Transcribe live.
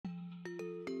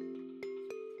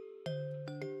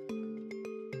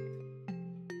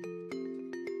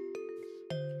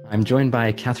I'm joined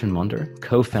by Katherine Maunder,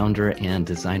 co-founder and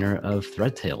designer of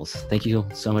Threadtails. Thank you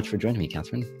so much for joining me,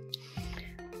 Katherine.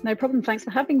 No problem. Thanks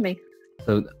for having me.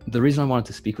 So the reason I wanted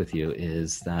to speak with you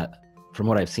is that from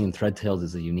what I've seen, Threadtails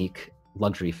is a unique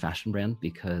luxury fashion brand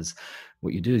because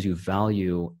what you do is you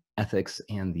value ethics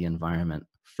and the environment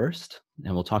first.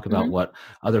 And we'll talk about what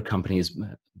other companies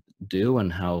do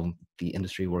and how the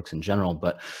industry works in general.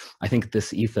 But I think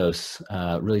this ethos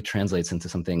really translates into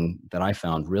something that I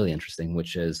found really interesting,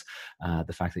 which is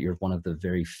the fact that you're one of the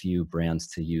very few brands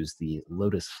to use the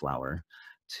lotus flower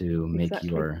to make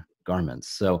your garments.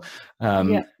 So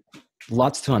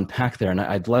lots to unpack there. And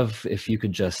I'd love if you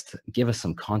could just give us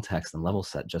some context and level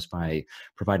set just by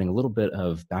providing a little bit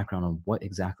of background on what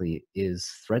exactly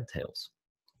is Threadtails.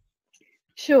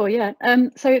 Sure, yeah.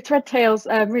 So Threadtails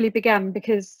really began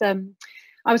because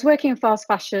I was working in fast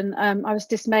fashion. I was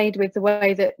dismayed with the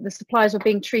way that the suppliers were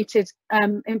being treated,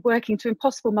 in working to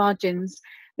impossible margins,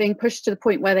 being pushed to the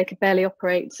point where they could barely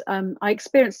operate. I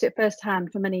experienced it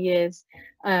firsthand for many years.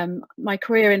 My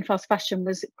career in fast fashion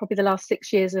was probably the last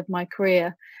 6 years of my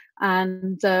career.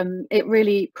 And it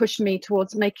really pushed me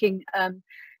towards making a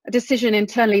decision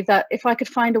internally that if I could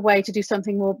find a way to do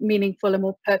something more meaningful and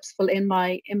more purposeful in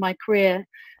my career,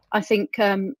 I think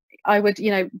I would,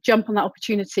 jump on that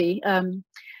opportunity.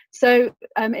 So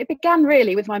it began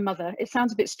really with my mother. It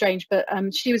sounds a bit strange, but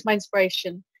she was my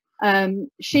inspiration.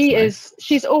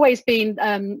 She's always been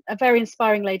a very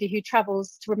inspiring lady who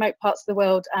travels to remote parts of the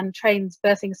world and trains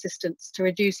birthing assistants to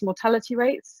reduce mortality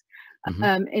rates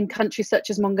in countries such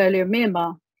as Mongolia and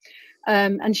Myanmar.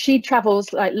 And she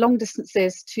travels like long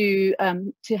distances to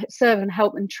serve and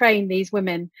help and train these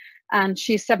women. And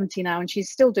she's 70 now and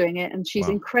she's still doing it. And she's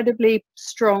incredibly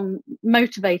strong,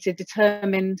 motivated,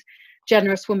 determined,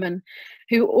 generous woman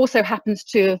who also happens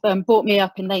to have brought me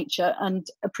up in nature and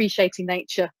appreciating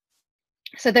nature.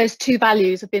 So those two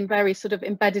values have been very sort of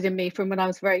embedded in me from when I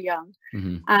was very young.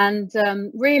 And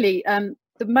really,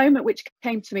 the moment which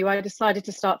came to me where I decided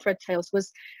to start Threadtails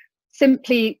was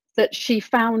simply that she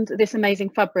found this amazing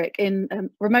fabric in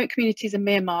remote communities in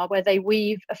Myanmar where they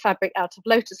weave a fabric out of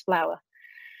lotus flower.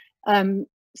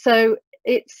 So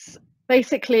it's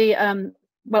basically,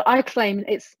 well, I claim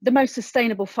it's the most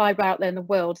sustainable fibre out there in the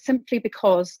world, simply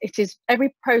because it is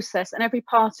every process and every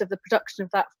part of the production of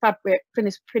that fabric,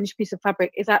 finished piece of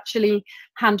fabric, is actually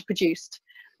hand produced.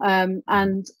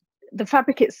 And the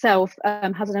fabric itself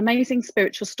has an amazing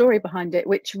spiritual story behind it,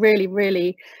 which really,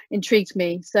 really intrigued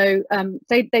me. So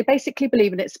they basically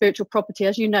believe in its spiritual property.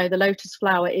 As you know, the lotus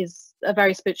flower is a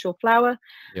very spiritual flower.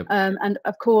 And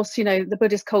of course, the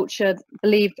Buddhist culture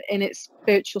believed in its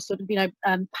spiritual sort of,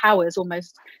 powers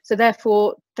almost. So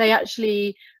therefore, they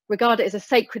actually regard it as a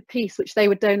sacred piece, which they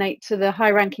would donate to the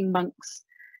high-ranking monks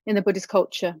in the Buddhist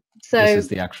culture. So this is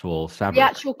the actual fabric, the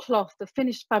actual cloth, the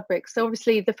finished fabric. So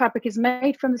obviously the fabric is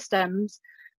made from the stems,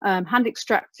 hand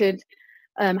extracted,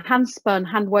 hand spun,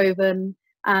 hand woven,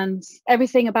 and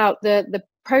everything about the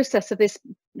process of this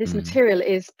material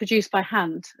is produced by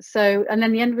hand. So, and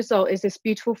then the end result is this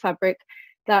beautiful fabric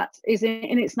that is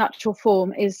in its natural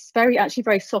form, is actually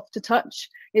very soft to touch.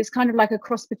 It's kind of like a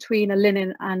cross between a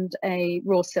linen and a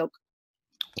raw silk,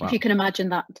 if you can imagine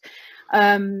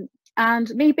that.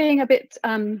 And me being a bit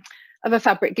of a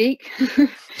fabric geek,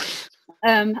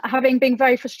 having been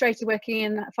very frustrated working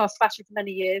in fast fashion for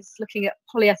many years, looking at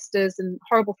polyesters and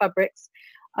horrible fabrics,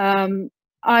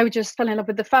 I just fell in love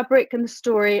with the fabric and the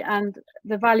story and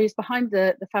the values behind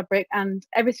the fabric and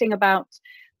everything about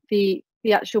the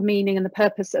actual meaning and the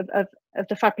purpose of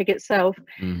the fabric itself.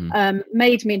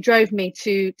 Made me and drove me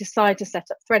to decide to set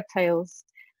up Threadtails.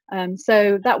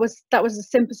 So that was a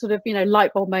simple sort of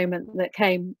light bulb moment that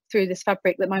came through this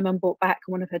fabric that my mum brought back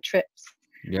on one of her trips.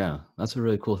 Yeah, that's a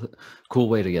really cool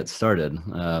way to get started.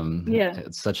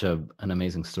 It's such an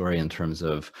amazing story in terms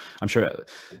of, I'm sure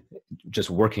just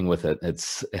working with it, it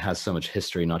has so much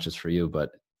history, not just for you,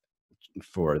 but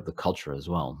for the culture as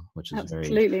well, which is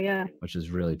which is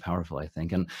really powerful, I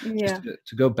think. And just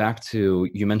to go back to,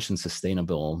 you mentioned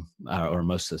sustainable or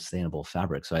most sustainable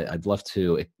fabric. So I'd love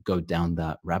to go down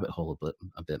that rabbit hole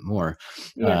a bit more.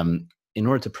 In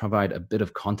order to provide a bit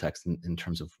of context in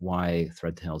terms of why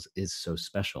Threadtails is so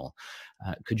special,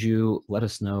 could you let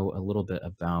us know a little bit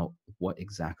about what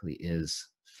exactly is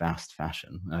fast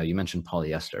fashion? You mentioned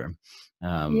polyester.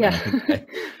 I think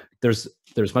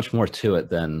there's much more to it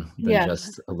than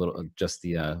just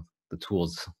the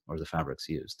tools or the fabrics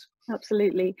used.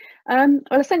 Absolutely. Well,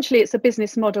 essentially, it's a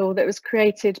business model that was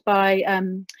created by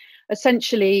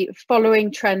essentially following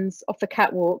trends off the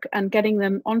catwalk and getting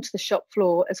them onto the shop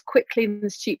floor as quickly and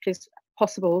as cheaply as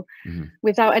possible,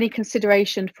 without any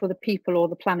consideration for the people or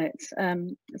the planet.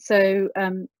 So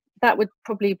that would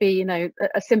probably be, you know,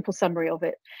 a simple summary of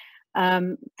it.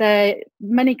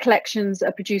 Many collections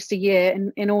are produced a year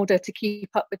in order to keep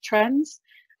up with trends.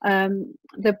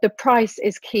 The price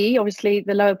is key. Obviously,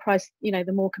 the lower price, you know,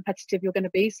 the more competitive you're going to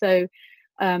be. So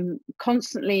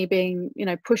constantly being, you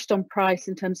know, pushed on price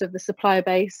in terms of the supplier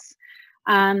base.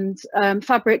 And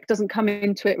fabric doesn't come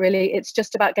into it really. It's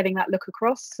just about getting that look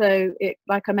across. So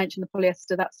like I mentioned, the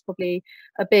polyester, that's probably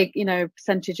a big, you know,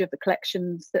 percentage of the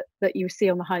collections that you see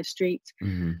on the high street,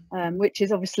 which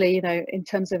is obviously, you know, in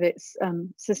terms of its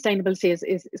sustainability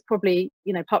is probably,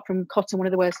 you know, apart from cotton, one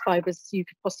of the worst fibers you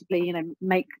could possibly, you know,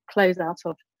 make clothes out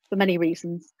of, for many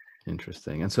reasons.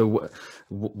 Interesting. And so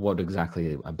what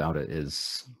exactly about it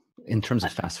is, in terms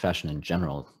of fast fashion in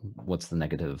general, what's the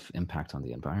negative impact on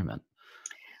the environment?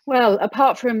 Well,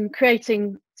 apart from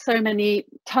creating so many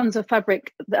tons of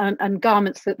fabric and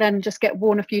garments that then just get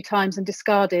worn a few times and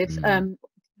discarded, the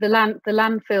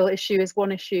landfill issue is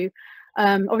one issue.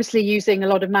 Obviously, using a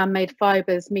lot of man-made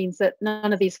fibers means that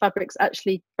none of these fabrics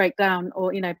actually break down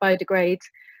or, you know, biodegrade.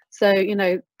 So, you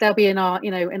know, they'll be in our,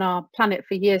 you know, in our planet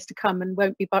for years to come and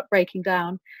won't be breaking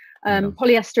down.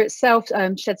 Polyester itself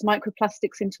sheds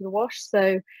microplastics into the wash,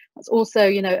 so that's also,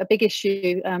 you know, a big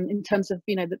issue in terms of,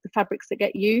 you know, the fabrics that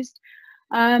get used.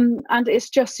 And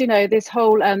it's just, you know, this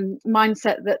whole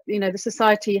mindset that, you know, the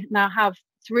society now have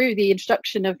through the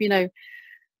introduction of, you know,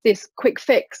 this quick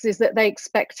fix, is that they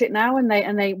expect it now and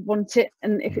they want it,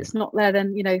 and if it's not there,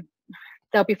 then, you know,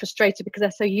 they'll be frustrated because they're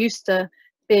so used to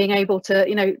being able to,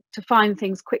 you know, to find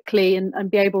things quickly and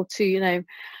be able to, you know,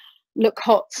 look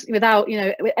hot without, you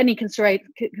know, any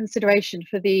consideration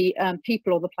for the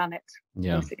people or the planet.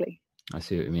 Basically. I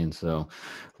see what you mean. So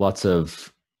lots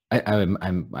of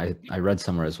I read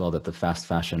somewhere as well that the fast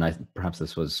fashion, perhaps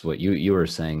this was what you were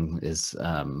saying, is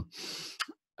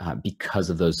because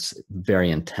of those very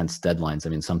intense deadlines. I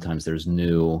mean, sometimes there's a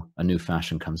new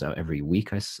fashion comes out every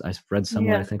week. I've read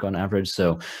somewhere, I think, on average.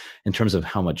 So in terms of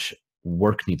how much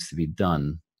work needs to be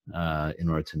done in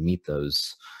order to meet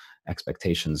those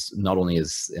expectations, not only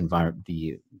is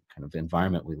the kind of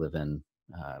environment we live in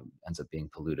ends up being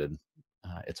polluted,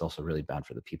 it's also really bad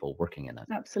for the people working in it.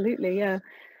 Absolutely, yeah.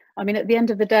 I mean, at the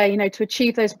end of the day, you know, to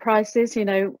achieve those prices, you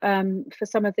know, for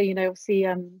some of the, you know, obviously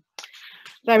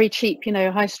very cheap, you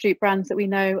know, high street brands that we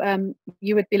know,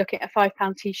 you would be looking at a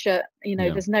 £5 t-shirt. You know,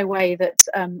 there's no way that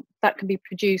that can be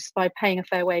produced by paying a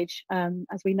fair wage,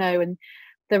 as we know. And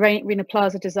the Rana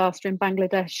Plaza disaster in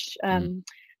Bangladesh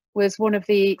was one of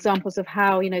the examples of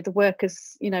how, you know, the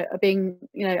workers, you know, are being,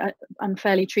 you know,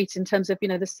 unfairly treated in terms of, you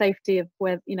know, the safety of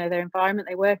where, you know, their environment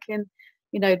they work in,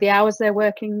 you know, the hours they're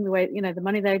working, the way, you know, the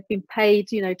money they've been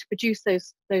paid, you know, to produce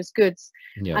those goods.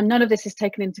 And none of this is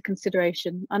taken into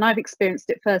consideration. And I've experienced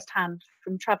it firsthand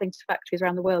from traveling to factories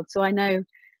around the world. So I know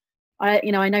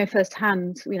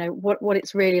firsthand, you know, what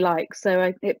it's really like.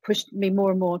 So it pushed me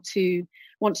more and more to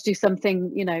want to do something,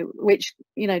 you know, which,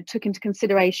 you know, took into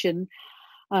consideration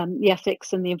the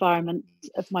ethics and the environment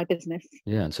of my business.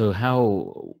 Yeah, and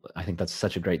so I think that's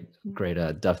such a great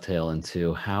dovetail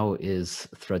into how is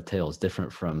Thread Tales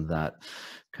different from that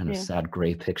kind of sad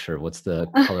gray picture? What's the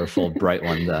colorful, bright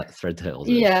one that Thread Tales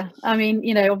is? Yeah, I mean,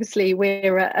 you know, obviously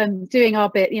we're doing our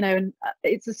bit, you know, and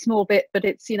it's a small bit, but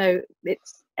it's, you know,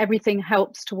 it's everything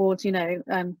helps towards, you know,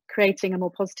 creating a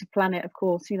more positive planet, of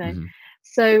course, you know.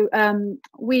 So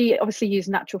we obviously use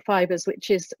natural fibers,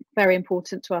 which is very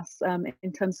important to us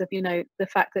in terms of, you know, the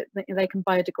fact that they can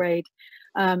biodegrade.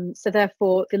 So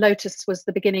therefore, the Lotus was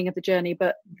the beginning of the journey,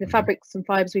 but the fabrics and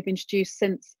fibers we've introduced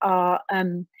since are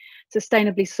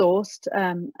sustainably sourced,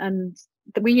 and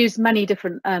we use many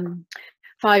different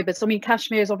fibers. I mean,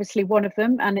 cashmere is obviously one of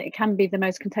them, and it can be the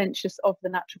most contentious of the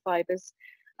natural fibers.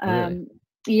 Really?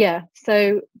 Yeah,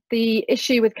 so the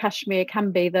issue with cashmere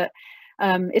can be that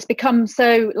it's become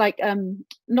so like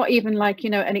not even like, you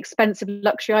know, an expensive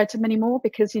luxury item anymore,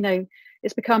 because, you know,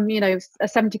 it's become, you know, a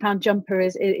 £70 jumper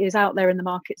is out there in the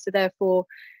market. So therefore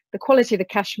the quality of the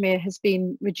cashmere has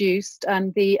been reduced,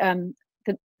 and the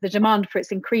demand for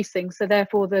it's increasing. So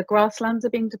therefore the grasslands are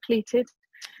being depleted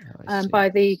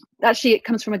actually it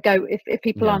comes from a goat. If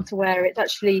people aren't aware, it's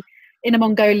actually in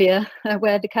Mongolia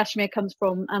where the cashmere comes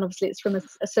from, and obviously it's from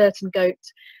a certain goat,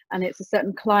 and it's a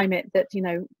certain climate that, you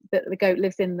know, that the goat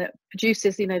lives in that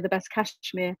produces, you know, the best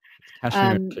cashmere. Cashmere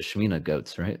and pashmina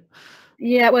goats, right?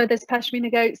 Yeah, well, there's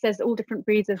pashmina goats, there's all different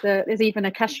breeds of there's even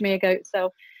a cashmere goat.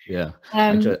 So yeah,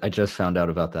 I just found out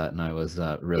about that, and I was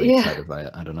really excited by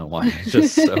it. I don't know why. It's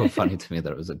just so funny to me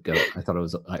that it was a goat.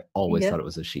 I always thought it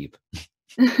was a sheep.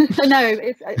 No,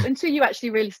 it's until you actually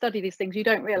really study these things, you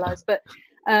don't realize. But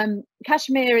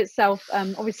cashmere itself,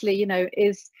 obviously, you know,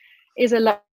 is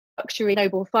a luxury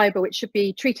noble fibre which should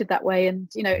be treated that way. And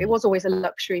it was always a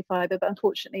luxury fibre, but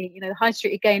unfortunately the high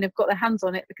street again have got their hands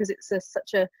on it because it's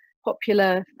such a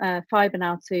popular fibre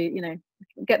now to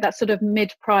get that sort of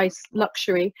mid-price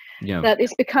luxury, that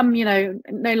it's become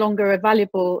no longer a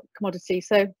valuable commodity.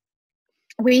 So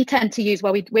we tend to use,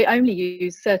 we only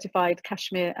use certified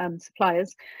cashmere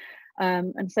suppliers,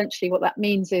 and essentially what that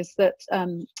means is that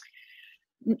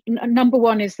number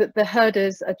one is that the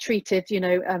herders are treated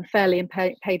fairly and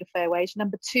paid a fair wage.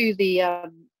 Number two,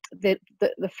 the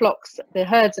flocks, the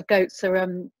herds of goats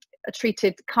are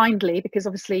treated kindly, because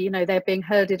obviously they're being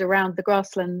herded around the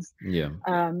grasslands,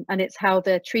 and it's how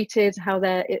they're treated, how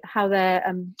they're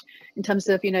in terms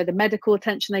of the medical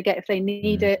attention they get if they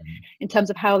need it, in terms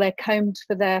of how they're combed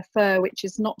for their fur, which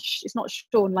is it's not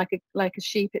shorn like a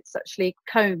sheep, it's actually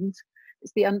combed.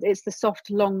 It's the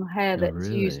soft long hair that's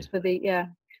used for the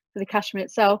cashmere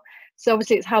itself. So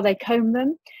obviously it's how they comb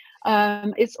them.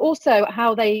 It's also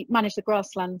how they manage the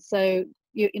grassland. So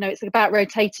it's about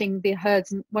rotating the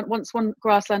herds, and once one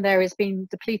grassland area has been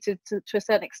depleted to a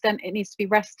certain extent, it needs to be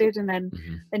rested, and then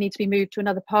they need to be moved to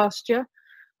another pasture.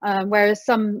 Whereas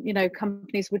some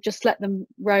companies would just let them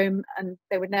roam, and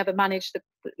they would never manage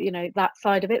that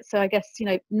side of it. So I guess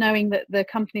knowing that the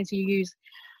companies you use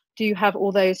do have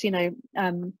all those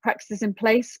practices in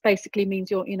place basically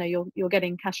means you're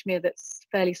getting cashmere that's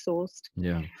fairly sourced.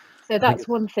 So that's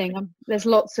one thing. There's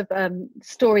lots of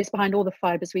stories behind all the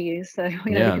fibers we use, so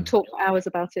we can talk for hours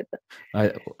about it. But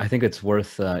I think it's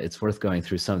worth going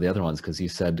through some of the other ones, because you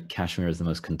said cashmere is the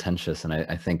most contentious, and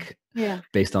I think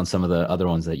based on some of the other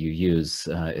ones that you use,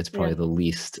 it's probably the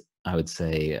least, I would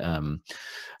say,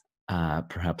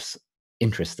 perhaps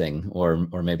interesting or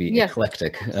maybe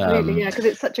eclectic. Absolutely, because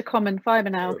it's such a common fiber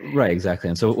now. Right, exactly.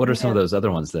 And so what are some of those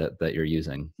other ones that you're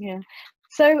using?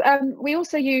 So we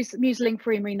also use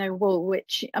muslin-free merino wool,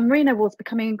 which merino wool is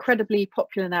becoming incredibly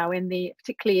popular now,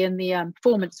 particularly in the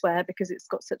performance wear, because it's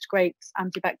got such great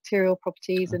antibacterial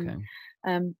properties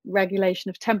and regulation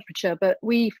of temperature. But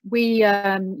we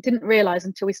didn't realise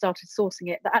until we started sourcing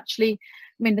it that actually,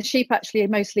 the sheep actually are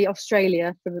mostly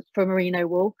Australia for merino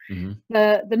wool.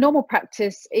 The normal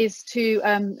practice is to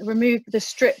remove the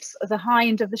strips of the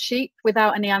hind of the sheep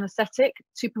without any anaesthetic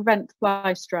to prevent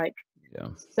fly strike.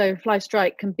 So fly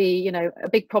strike can be, a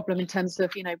big problem in terms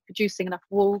of, producing enough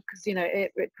wool, because,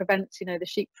 it prevents, the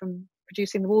sheep from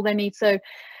producing the wool they need. So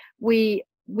we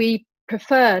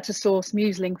prefer to source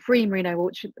muslin-free merino wool,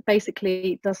 which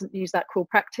basically doesn't use that cruel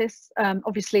practice.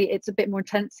 Obviously, it's a bit more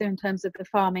intensive in terms of the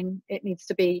farming. It needs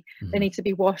to be, they need to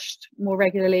be washed more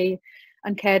regularly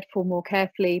and cared for more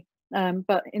carefully.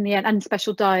 But in the end, and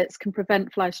special diets can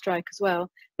prevent fly strike as well.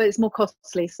 But it's more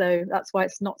costly, so that's why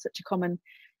it's not such a common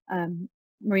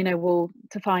merino wool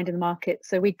to find in the market.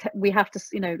 So we have to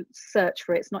search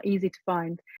for it. It's not easy to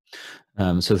find.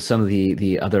 So some of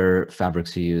the other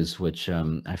fabrics you use, which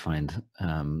I find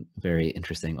very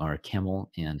interesting, are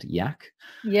camel and yak.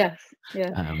 Again,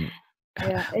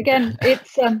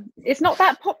 it's not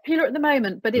that popular at the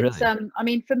moment, but it's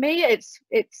really? For me it's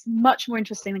much more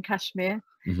interesting than cashmere.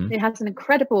 It has an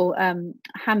incredible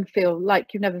hand feel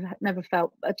like you've never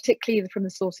felt, particularly from the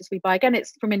sources we buy. Again,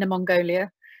 it's from Inner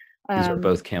Mongolia. These are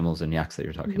both camels and yaks that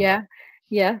you're talking about.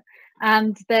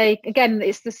 And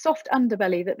it's the soft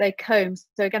underbelly that they comb.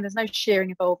 So again, there's no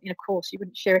shearing involved. Of course, you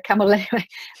wouldn't shear a camel anyway,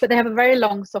 but they have a very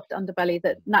long, soft underbelly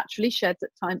that naturally sheds at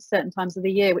certain times of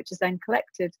the year, which is then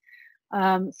collected.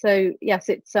 So yes,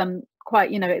 it's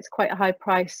quite it's quite a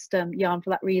high-priced yarn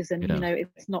for that reason.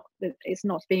 It's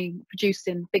not being produced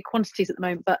in big quantities at the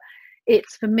moment, but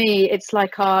for me, it's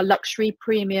like our luxury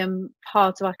premium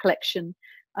part of our collection.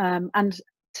 And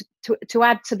to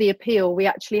add to the appeal, we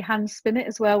actually hand spin it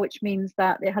as well, which means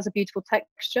that it has a beautiful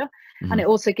texture, and it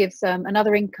also gives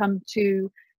another income to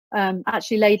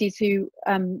actually ladies who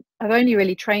have only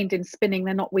really trained in spinning.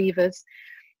 They're not weavers,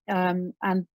 and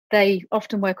they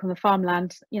often work on the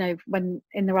farmland, when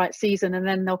in the right season, and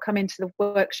then they'll come into the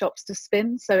workshops to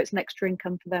spin. So it's an extra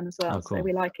income for them as well. Oh, cool. So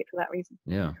we like it for that reason.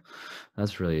 Yeah,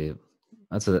 that's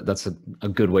a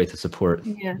good way to support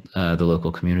the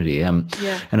local community. And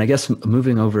I guess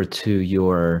moving over to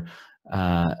your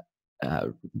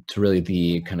to really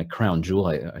the kind of crown jewel,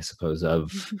 I suppose,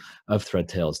 of thread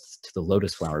tails, to the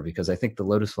lotus flower, because I think the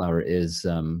lotus flower is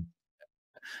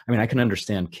I can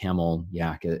understand camel,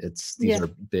 yak. These are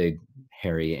big,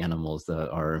 hairy animals that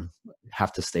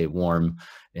have to stay warm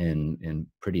in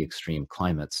pretty extreme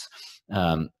climates.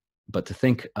 But to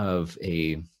think of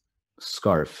a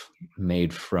scarf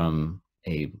made from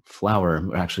a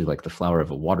flower, actually like the flower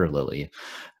of a water lily,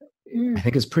 I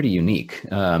think is pretty unique.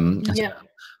 I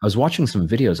was watching some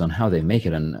videos on how they make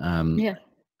it, and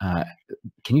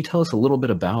Can you tell us a little bit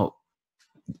about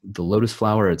the lotus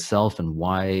flower itself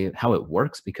and how it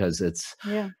works? Because it's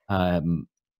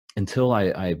until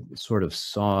I sort of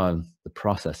saw the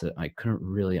process, I couldn't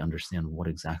really understand what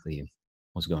exactly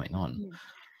was going on.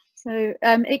 So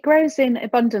it grows in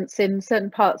abundance in certain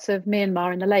parts of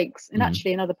Myanmar and the lakes, and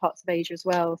actually in other parts of Asia as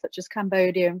well, such as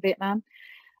Cambodia and Vietnam.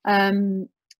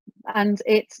 And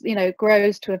it,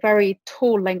 grows to a very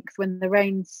tall length when the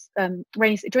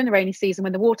during the rainy season,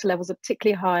 when the water levels are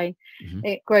particularly high.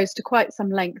 It grows to quite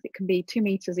some length. It can be 2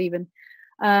 meters even,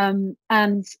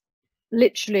 and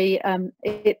literally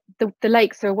the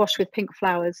lakes are awash with pink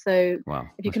flowers. So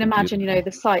if you can imagine,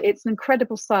 the sight, it's an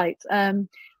incredible sight.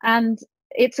 And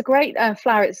it's a great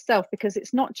flower itself, because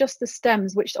it's not just the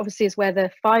stems, which obviously is where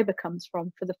the fiber comes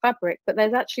from for the fabric, but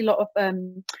there's actually a lot of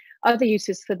other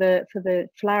uses for the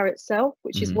flower itself,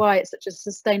 which is why it's such a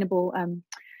sustainable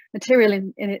material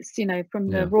in its, from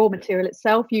the raw material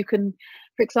itself. You can,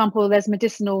 for example, there's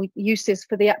medicinal uses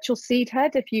for the actual seed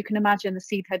head. If you can imagine, the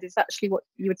seed head is actually what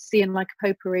you would see in like a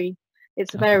potpourri.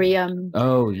 It's very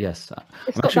oh yes, I'm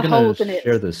actually going to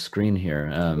share the screen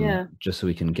here just so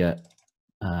we can get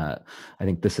I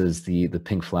think this is the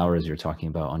pink flowers you're talking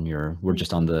about on we're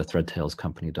just on the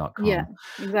threadtailscompany.com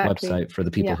website for the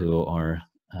people who are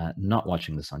not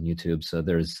watching this on YouTube. So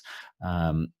there's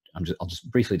I'll just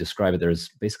briefly describe it. There's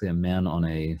basically a man on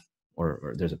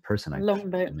or there's a person, on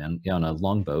a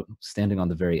longboat standing on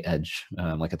the very edge,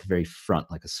 like at the very front,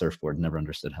 like a surfboard. Never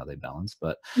understood how they balance,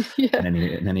 but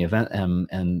in any event,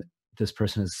 and this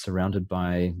person is surrounded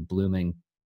by blooming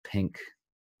pink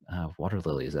water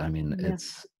lilies. I mean,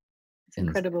 it's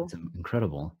incredible. It's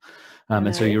incredible.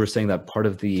 And so you were saying that part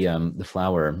of the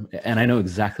flower, and I know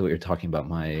exactly what you're talking about.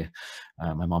 My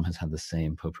mom has had the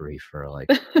same potpourri for like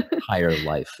higher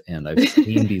life, and I've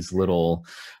seen these little.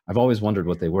 I've always wondered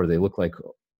what they were. They look like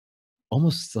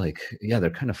almost like they're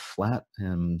kind of flat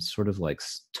and sort of like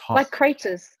like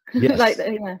craters. Yes. Like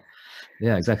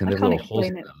exactly. There's little holes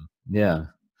in them.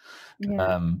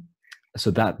 So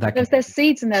that there's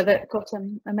seeds in there that got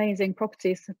amazing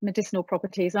properties, medicinal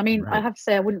properties. I mean, I have to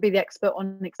say I wouldn't be the expert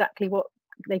on exactly what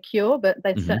they cure, but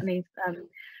there's certainly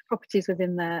properties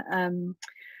within there.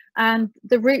 And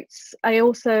the roots I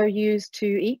also use to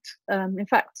eat. In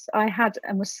fact, I had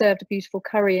and was served a beautiful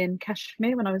curry in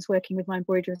Kashmir when I was working with my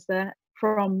embroiderers there,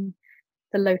 from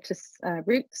the lotus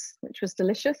roots, which was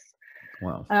delicious.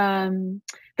 Wow.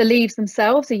 The leaves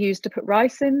themselves are used to put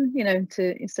rice in,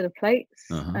 instead of plates.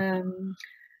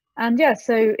 And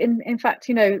so in fact,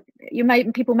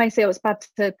 people may say, oh, it's bad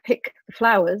to pick the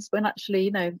flowers, when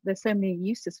actually, there's so many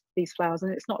uses for these flowers,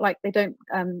 and it's not like they don't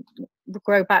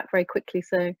grow back very quickly.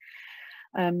 So,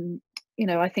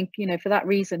 I think, for that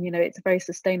reason, it's a very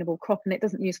sustainable crop, and it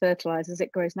doesn't use fertilizers,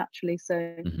 it grows naturally.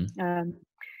 So,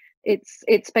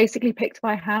 it's basically picked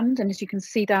by hand, and as you can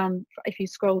see down, if you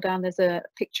scroll down, there's a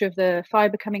picture of the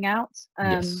fiber coming out.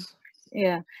 And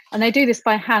they do this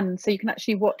by hand, so you can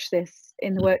actually watch this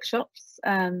in the workshops,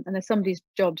 and there's somebody's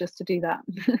job just to do that.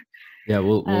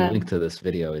 We'll link to this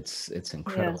video. It's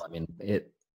incredible. I mean,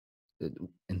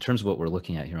 in terms of what we're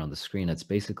looking at here on the screen, it's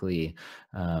basically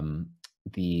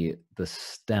the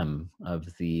stem of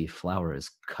the flower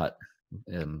is cut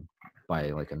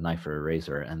by like a knife or a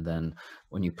razor, and then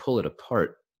when you pull it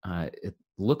apart, it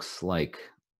looks like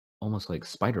almost like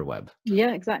spider web.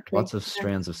 Yeah, exactly. Lots of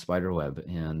strands of spider web,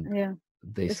 and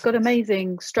it's got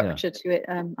amazing structure to it,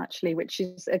 actually, which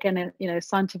is again a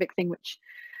scientific thing, which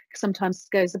sometimes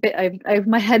goes a bit over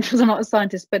my head because I'm not a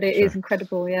scientist, but it is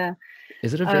incredible.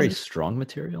 Is it a very strong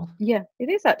material? Yeah, it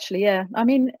is actually. I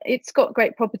mean, it's got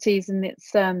great properties, and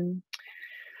it's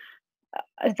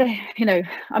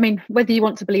I mean, whether you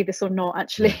want to believe this or not,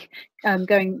 actually,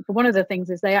 one of the things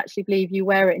is they actually believe you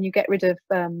wear it and you get rid of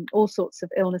all sorts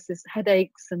of illnesses,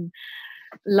 headaches and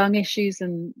lung issues,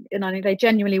 and they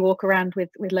genuinely walk around with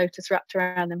lotus wrapped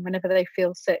around them whenever they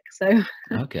feel sick. So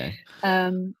there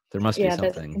must be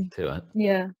something to it.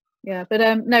 But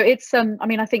no, it's I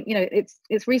mean, I think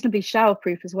it's reasonably shower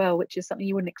proof as well, which is something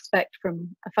you wouldn't expect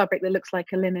from a fabric that looks like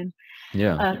a linen.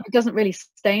 It doesn't really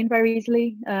stain very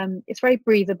easily. It's very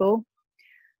breathable.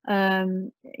 So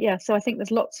I think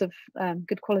there's lots of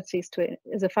good qualities to it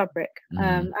as a fabric.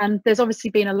 And there's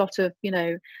obviously been a lot of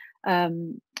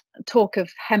talk of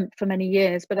hemp for many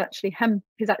years, but actually hemp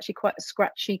is actually quite a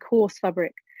scratchy, coarse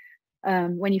fabric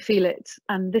when you feel it,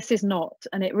 and this is not,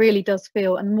 and it really does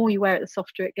feel, and the more you wear it, the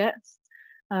softer it gets.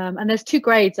 And there's 2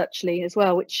 grades actually as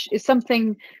well, which is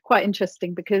something quite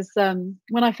interesting, because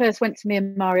when I first went to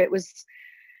Myanmar, it was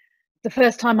the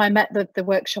first time I met the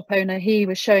workshop owner, he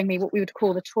was showing me what we would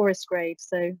call the tourist grade.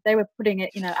 So they were putting it,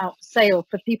 you know, out for sale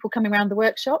for people coming around the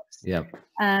workshops. Yeah.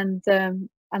 And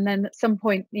then at some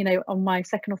point, you know, on my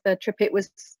second or third trip,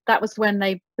 that was when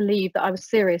they believed that I was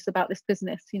serious about this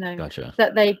business, you know. Gotcha.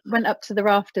 That they went up to the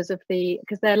rafters of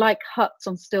because they're like huts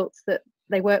on stilts that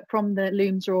they work from. The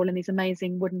looms are all in these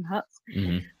amazing wooden huts.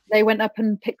 Mm-hmm. They went up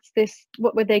and picked this,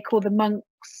 what would they call the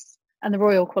monks and the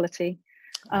royal quality,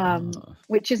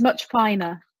 which is much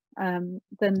finer than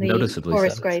the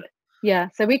forest grade. Yeah,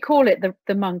 so we call it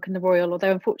the monk and the royal,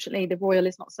 although unfortunately the royal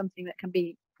is not something that can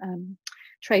be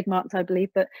trademarked, I believe,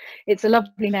 but it's a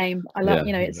lovely name. I love,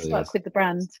 you know, it's really stuck with the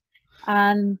brand,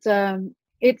 and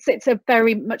it's a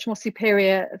very much more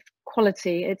superior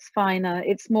quality. It's finer,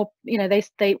 it's more, you know,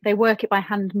 they work it by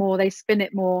hand more, they spin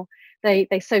it more, they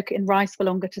soak it in rice for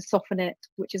longer to soften it,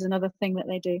 which is another thing that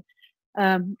they do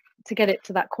to get it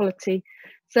to that quality.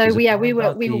 So we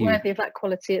were worthy of that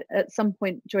quality at some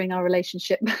point during our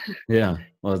relationship. Yeah,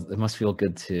 well, it must feel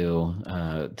good to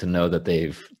know that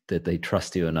they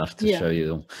trust you enough to show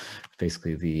you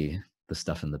basically the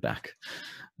stuff in the back.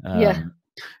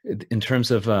 In terms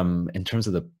of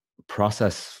the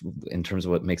process, in terms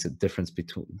of what makes it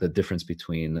the difference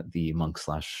between the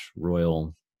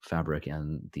monk/royal fabric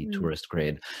and the tourist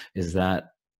grade, is that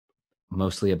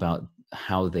mostly about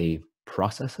how they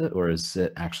process it, or is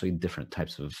it actually different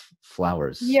types of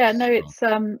flowers? Yeah, no,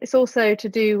 it's also to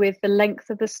do with the length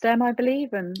of the stem, I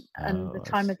believe, and the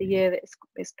time of the year that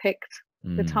it's picked,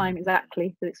 the time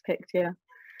exactly that it's picked. Yeah.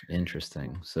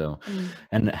 Interesting. So,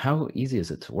 and how easy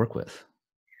is it to work with?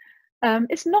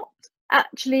 It's not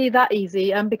actually that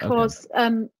easy, because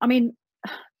I mean,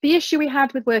 the issue we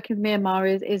had with working with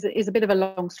Myanmar is a bit of a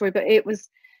long story, but it was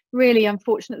really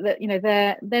unfortunate that, you know,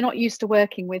 they're not used to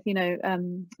working with, you know,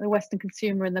 the Western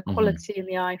consumer and the quality and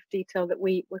the eye for detail that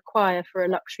we require for a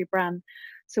luxury brand.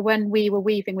 So when we were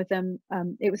weaving with them,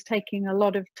 it was taking a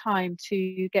lot of time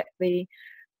to get the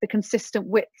consistent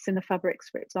widths in the fabrics,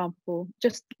 for example,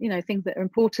 just, you know, things that are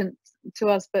important to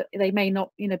us, but they may not,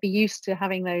 you know, be used to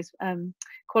having those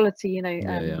quality, you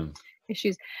know,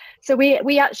 issues. So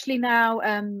we actually now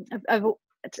have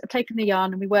taken the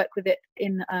yarn and we work with it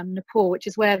in Nepal, which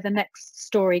is where the next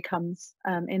story comes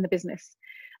in the business.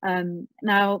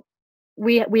 Now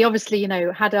we obviously, you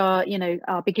know, had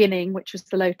our beginning, which was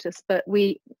the Lotus, but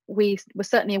we were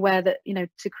certainly aware that, you know,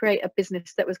 to create a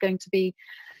business that was going to be,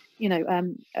 you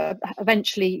know,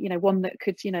 eventually, you know, one that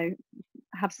could, you know,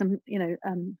 have some, you know,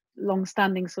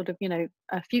 long-standing sort of, you know,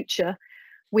 future,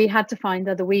 we had to find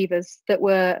other weavers that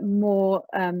were more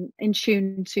in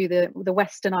tune to the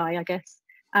Western eye, I guess,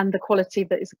 and the quality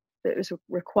that is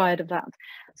required of that.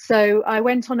 So I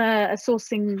went on a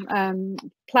sourcing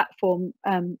platform,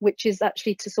 which is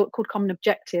actually called Common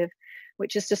Objective,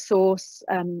 which is to source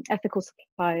ethical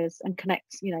suppliers and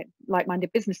connect, you know,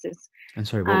 like-minded businesses. And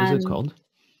sorry, what was it called?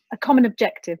 A Common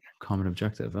Objective. Common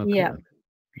Objective. Okay. Yeah.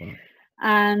 Wow.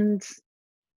 And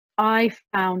I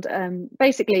found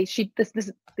basically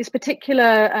this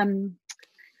particular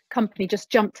company just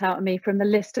jumped out at me from the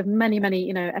list of many,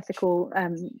 you know, ethical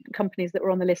companies that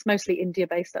were on the list, mostly India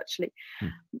based, actually,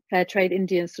 fair trade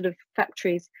Indian sort of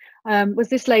factories. Was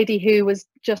this lady who was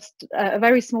just a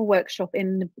very small workshop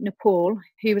in Nepal,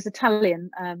 who was Italian,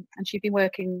 and she'd been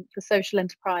working for social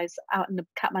enterprise out in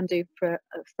Kathmandu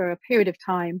for a period of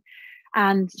time,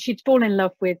 and she'd fallen in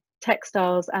love with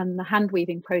textiles and the hand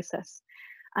weaving process,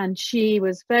 and she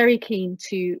was very keen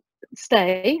to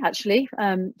stay. Actually,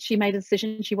 she made a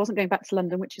decision. She wasn't going back to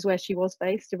London, which is where she was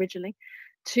based originally,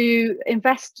 to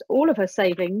invest all of her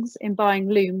savings in buying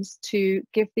looms to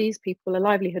give these people a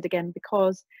livelihood again,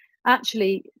 because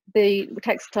actually the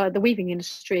weaving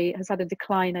industry has had a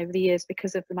decline over the years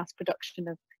because of the mass production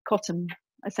of cotton,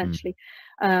 essentially.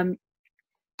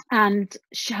 And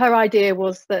her idea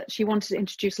was that she wanted to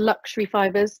introduce luxury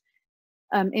fibers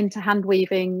into hand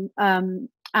weaving,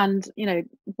 and, you know,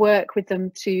 work with them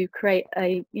to create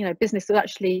a, you know, business that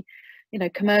actually, you know,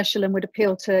 commercial and would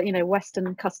appeal to, you know,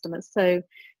 Western customers. So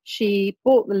she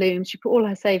bought the looms, she put all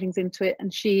her savings into it,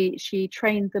 and she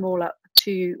trained them all up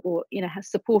to, or, you know, has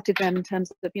supported them in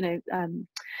terms of, you know,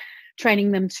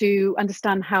 training them to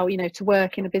understand how, you know, to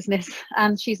work in a business.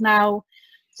 And she's now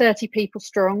 30 people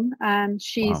strong, and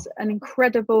she's an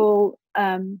incredible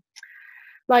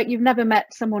like you've never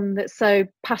met someone that's so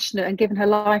passionate and given her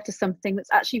life to something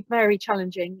that's actually very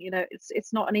challenging. You know,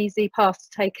 it's not an easy path to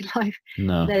take in life.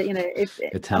 No. You know, I mean,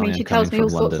 Italian she coming tells me all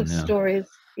from sorts London, of yeah. stories.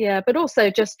 Yeah, but also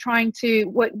just trying to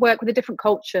work with a different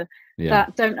culture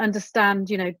that don't understand,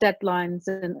 you know, deadlines,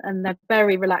 and they're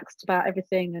very relaxed about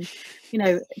everything. And, you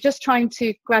know, just trying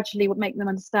to gradually make them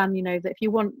understand, you know, that if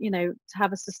you want, you know, to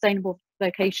have a sustainable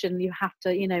vocation, you have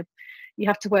to, you know, you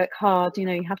have to work hard, you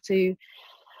know, you have to,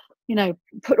 you know,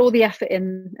 put all the effort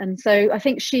in. And so I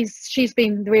think she's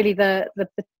been really the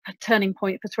turning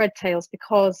point for Thread Tales,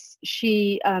 because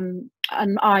she and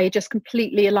I just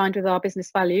completely aligned with our business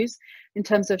values, in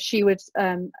terms of she would,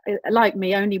 like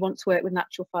me, only want to work with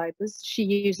natural fibers. She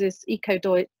uses eco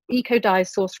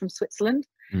dyes sourced from Switzerland,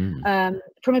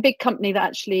 from a big company that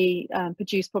actually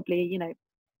produce probably, you know,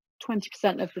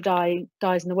 20% of the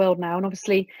dyes in the world now. And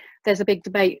obviously there's a big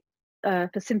debate for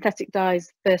synthetic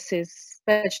dyes versus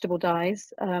vegetable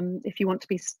dyes, if you want to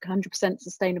be 100%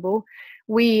 sustainable.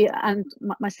 We, and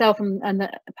myself and a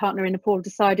partner in Nepal,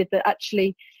 decided that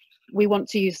actually we want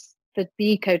to use the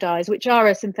eco dyes, which are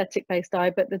a synthetic based dye,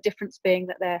 but the difference being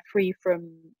that they're free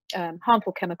from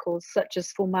harmful chemicals such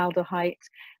as formaldehyde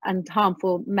and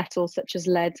harmful metals such as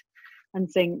lead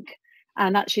and zinc.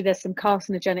 And actually there's some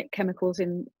carcinogenic chemicals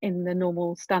in the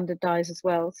normal standard dyes as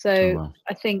well. So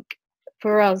I think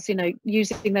for us, you know,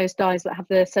 using those dyes that have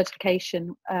the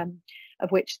certification,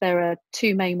 of which there are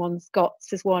two main ones,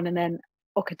 GOTS is one, and then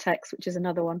Okotex, which is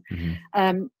another one.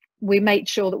 We made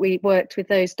sure that we worked with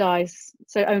those dyes,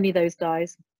 so only those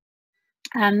dyes.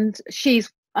 And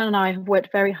she's and I have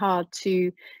worked very hard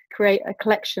to create a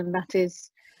collection that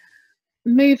is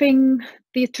moving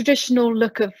the traditional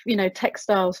look of, you know,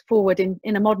 textiles forward in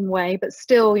a modern way, but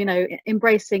still, you know,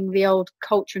 embracing the old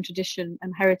culture and tradition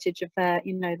and heritage of their,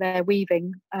 you know, their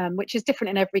weaving, which is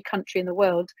different in every country in the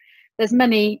world. There's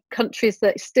many countries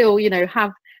that still, you know,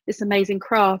 have this amazing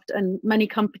craft, and many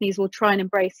companies will try and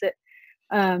embrace it.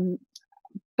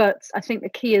 But I think the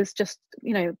key is just,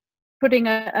 you know, putting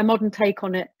a modern take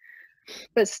on it,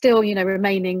 but still, you know,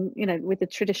 remaining, you know, with the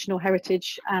traditional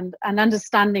heritage, and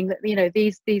understanding that, you know,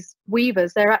 these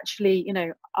weavers, they're actually, you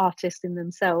know, artists in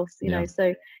themselves, you know.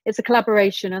 So it's a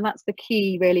collaboration, and that's the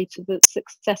key really to the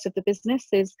success of the business,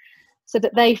 is so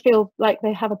that they feel like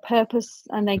they have a purpose,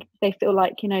 and they feel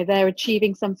like, you know, they're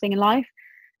achieving something in life.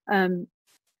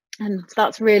 And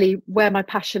that's really where my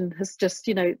passion has just,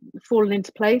 you know, fallen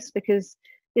into place, because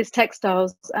it's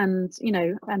textiles, and, you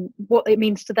know, and what it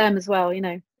means to them as well, you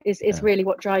know, is really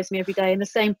what drives me every day. And the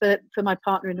same for my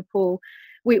partner in Nepal.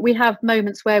 We have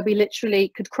moments where we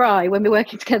literally could cry when we're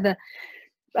working together,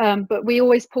 but we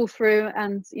always pull through,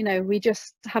 and, you know, we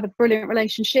just have a brilliant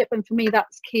relationship. And for me,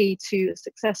 that's key to a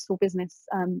successful business.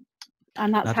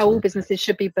 And that's how all businesses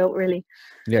should be built, really.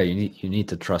 Yeah, you need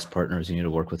to trust partners. You need to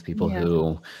work with people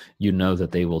who you know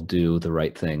that they will do the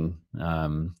right thing,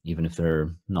 even if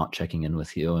they're not checking in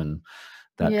with you. And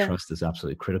that trust is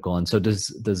absolutely critical. And so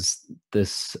does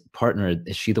this partner,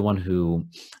 is she the one who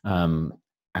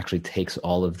actually takes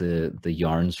all of the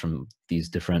yarns from these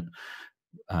different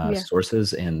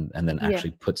sources and then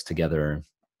actually puts together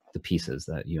the pieces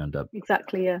that you end up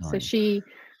So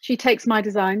she takes my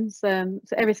designs, so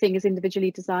everything is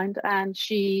individually designed, and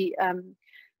she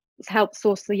helps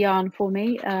source the yarn for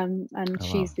me, and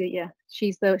she's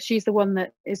the one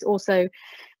that is also,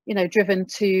 you know, driven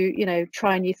to, you know,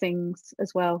 try new things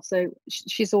as well. So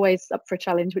she's always up for a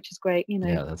challenge, which is great, you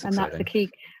know. That's and exciting. That's the key,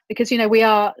 because, you know, we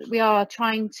are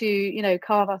trying to, you know,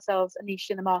 carve ourselves a niche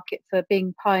in the market for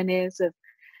being pioneers of,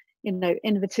 you know,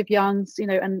 innovative yarns, you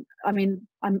know. And I mean,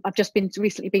 I've just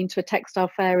recently been to a textile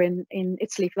fair in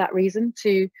Italy for that reason,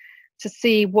 to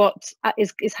see what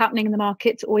is happening in the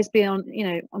market, to always be on, you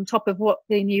know, on top of what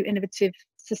the new innovative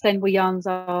sustainable yarns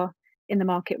are in the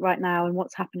market right now, and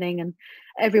what's happening. And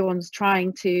everyone's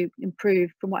trying to improve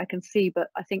from what I can see, but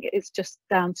I think it's just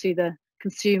down to the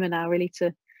consumer now, really,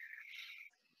 to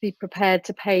be prepared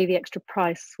to pay the extra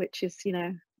price, which is, you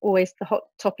know, always the hot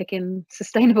topic in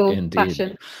sustainable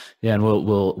fashion. Yeah, and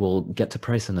we'll get to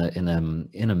price in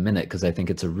a minute, because I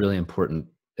think it's a really important,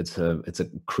 it's a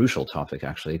crucial topic,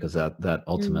 actually, because that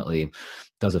ultimately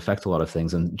does affect a lot of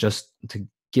things. And just to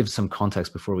give some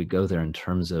context before we go there, in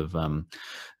terms of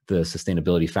the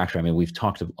sustainability factor, I mean, we've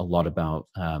talked a lot about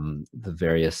the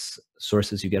various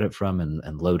sources you get it from,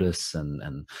 and Lotus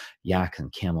and yak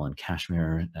and camel and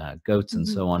cashmere, goats and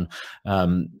so on.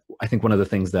 I think one of the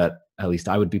things that at least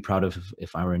I would be proud of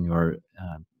if I were in your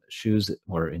shoes,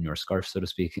 or in your scarf, so to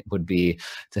speak, would be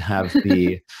to have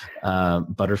the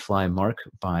butterfly mark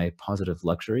by Positive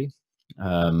Luxury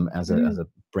as a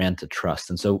brand to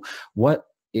trust. And so what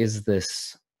is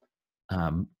this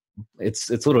it's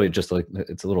literally just like,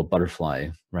 it's a little butterfly,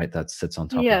 right, that sits on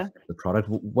top of the product.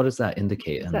 What does that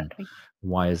indicate, exactly.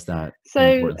 and why is that So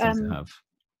an important thing to have?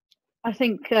 I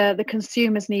think the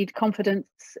consumers need confidence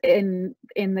in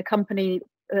the company.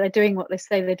 They're doing what they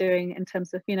say they're doing, in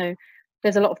terms of,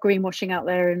 there's a lot of greenwashing out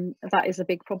there, and that is a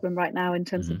big problem right now in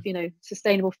terms of,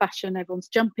 sustainable fashion. Everyone's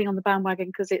jumping on the bandwagon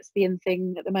because it's the in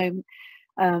thing at the moment.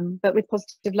 But with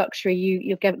positive luxury,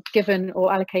 you're given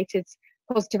or allocated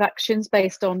positive actions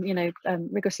based on,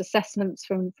 rigorous assessments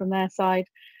from their side.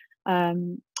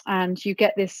 And you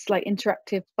get this like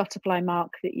interactive butterfly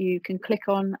mark that you can click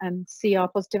on and see our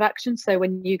positive actions. So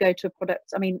when you go to a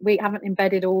product, I mean, we haven't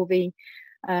embedded all the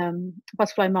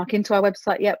butterfly mark into our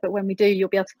website yet, but when we do, you'll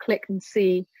be able to click and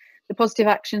see the positive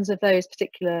actions of those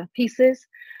particular pieces.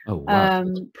 Oh wow.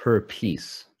 Per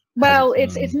piece. Well,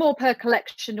 it's more per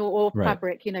collection or right.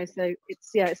 fabric, so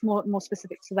it's more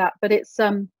specific to that. But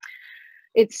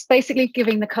it's basically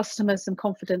giving the customers some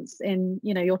confidence in,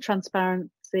 your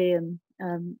transparency, and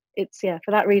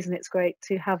for that reason it's great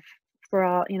to have for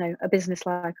our, a business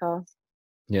like ours.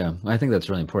 Yeah, I think that's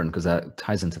really important, because that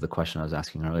ties into the question I was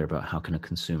asking earlier about how can a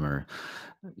consumer,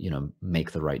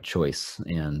 make the right choice.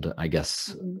 And I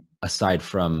guess aside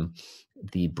from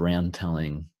the brand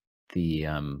telling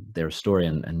their story,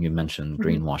 and you mentioned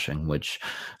greenwashing, which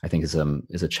I think is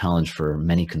a challenge for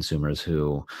many consumers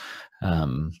who,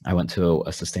 I went to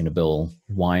a sustainable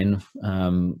wine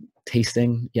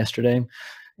tasting yesterday,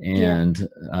 and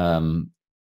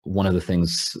one of the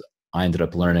things I ended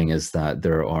up learning is that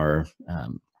there are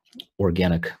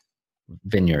organic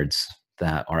vineyards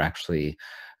that are actually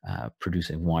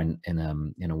producing wine in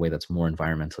a way that's more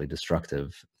environmentally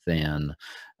destructive than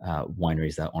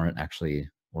wineries that aren't actually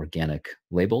organic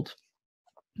labeled.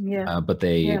 But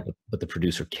the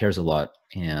producer cares a lot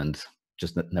and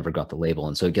just never got the label,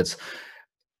 and so it gets.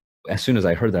 As soon as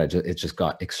I heard that, it just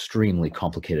got extremely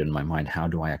complicated in my mind. How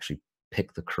do I actually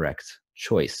pick the correct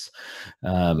choice?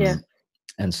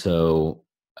 And so,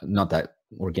 not that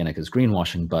organic is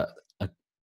greenwashing, but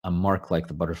a mark like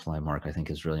the butterfly mark, I think,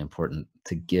 is really important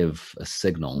to give a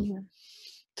signal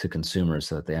to consumers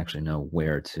so that they actually know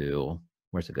where to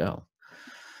go.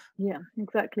 Yeah,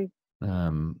 exactly.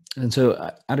 And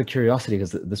so, out of curiosity,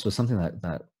 because this was something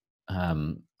that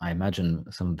I imagine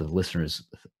some of the listeners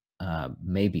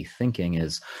may be thinking,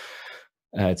 is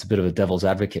it's a bit of a devil's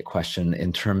advocate question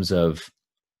in terms of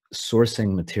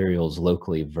sourcing materials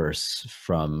locally versus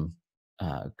from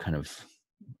kind of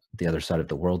the other side of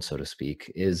the world, so to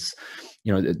speak. Is,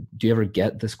 do you ever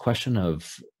get this question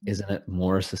of, isn't it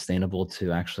more sustainable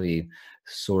to actually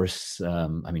source,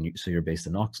 I mean, so you're based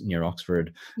in near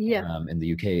Oxford, in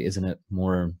the UK, isn't it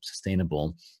more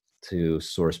sustainable to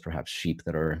source perhaps sheep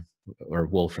that are, or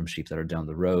wool from sheep that are down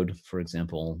the road, for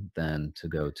example, than to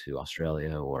go to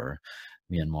Australia or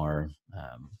Myanmar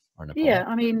or Nepal? Yeah,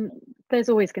 I mean, there's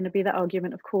always going to be that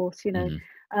argument, of course,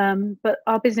 but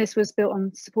our business was built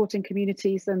on supporting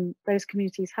communities, and those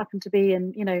communities happen to be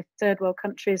in, third world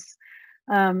countries,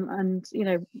 and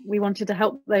we wanted to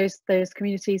help those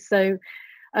communities. So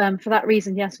for that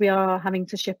reason, yes, we are having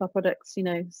to ship our products,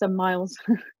 some miles.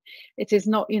 It is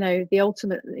not, the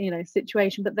ultimate,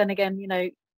 situation. But then again,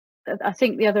 I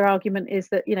think the other argument is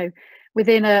that,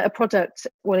 within a product,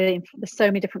 well, there's so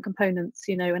many different components,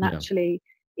 and actually,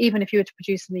 even if you were to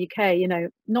produce in the UK,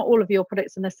 not all of your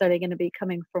products are necessarily going to be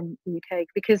coming from the UK,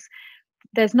 because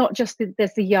there's not just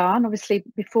there's the yarn, obviously,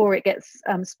 before it gets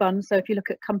spun. So if you look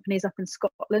at companies up in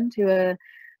Scotland who are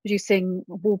producing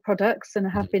wool products and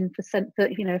have been for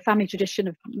a family tradition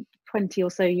of 20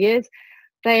 or so years,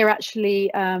 they are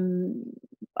actually,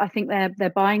 I think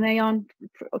they're buying their yarn,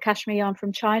 or cashmere yarn,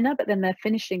 from China, but then they're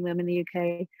finishing them in the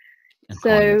UK. And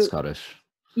so Scottish.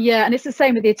 Yeah, and it's the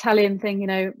same with the Italian thing.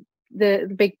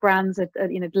 The big brands are,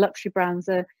 the luxury brands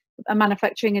are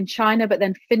manufacturing in China, but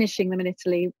then finishing them in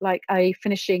Italy, like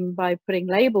finishing by putting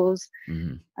labels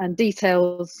and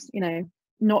details,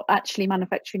 not actually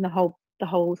manufacturing the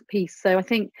whole piece. So I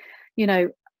think,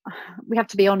 we have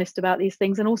to be honest about these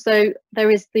things. And also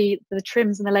there is the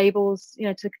trims and the labels,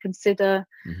 to consider,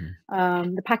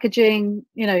 the packaging,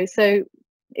 so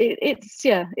it's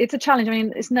a challenge. I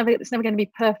mean, it's never going to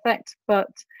be perfect, but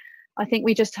I think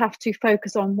we just have to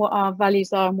focus on what our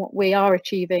values are and what we are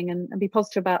achieving, and be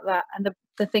positive about that. And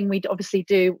the thing we obviously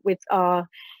do with our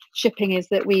shipping is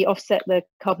that we offset the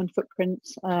carbon footprint,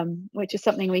 which is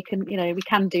something we can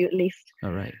do at least.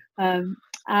 All right.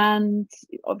 And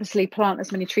obviously plant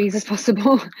as many trees as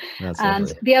possible. That's and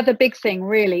lovely. The other big thing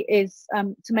really is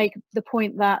to make the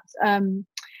point that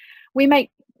we make,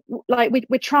 like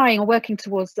we're trying or working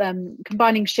towards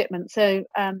combining shipments. So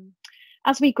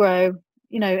as we grow,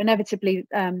 you know, inevitably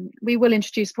we will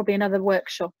introduce probably another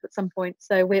workshop at some point.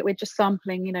 So we're just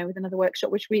sampling, you know, with another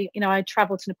workshop, which we, you know, I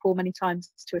travel to Nepal many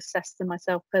times to assess them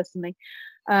myself personally.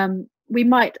 We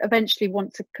might eventually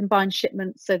want to combine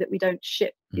shipments so that we don't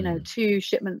ship, you know, two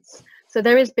shipments. So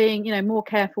there is being, you know, more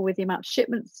careful with the amount of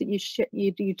shipments that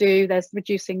you do. There's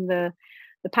reducing the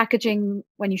packaging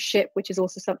when you ship, which is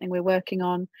also something we're working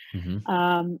on.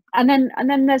 And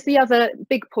then there's the other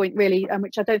big point really,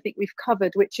 which I don't think we've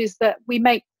covered, which is that we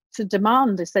make to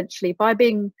demand essentially by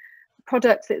being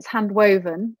products that's hand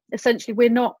woven. Essentially, we're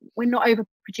not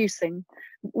overproducing.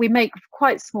 We make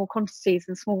quite small quantities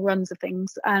and small runs of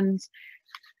things, and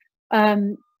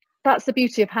that's the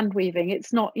beauty of hand weaving.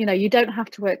 It's not, you know, you don't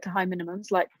have to work to high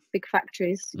minimums like big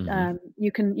factories.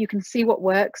 You can see what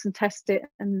works and test it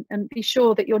and be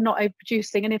sure that you're not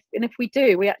overproducing. And if we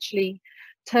do, we actually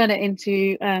turn it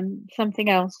into something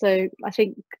else. So I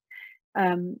think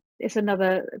it's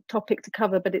another topic to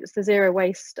cover, but it's the zero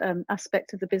waste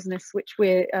aspect of the business, which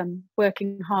we're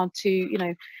working hard to, you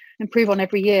know, improve on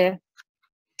every year.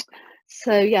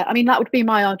 So yeah, I mean, that would be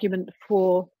my argument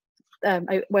for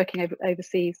working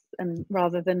overseas and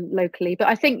rather than locally. But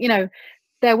I think, you know,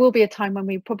 there will be a time when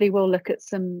we probably will look at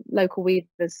some local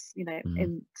weavers, you know,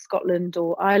 in Scotland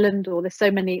or Ireland, or there's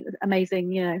so many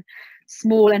amazing, you know,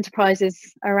 small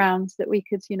enterprises around that we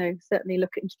could, you know, certainly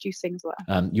look at introducing as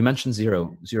well. You mentioned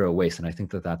zero waste, and I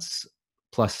think that's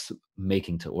plus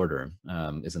making to order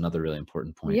is another really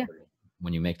important point. Yeah.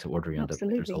 When you make to order, you end up,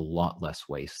 there's a lot less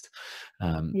waste.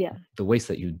 Yeah. The waste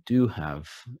that you do have,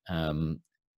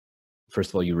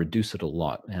 first of all, you reduce it a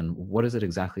lot. And what is it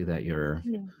exactly that you're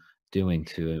doing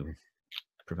to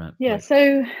prevent waste?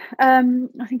 So I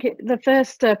think the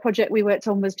first project we worked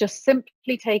on was just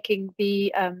simply taking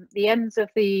the ends of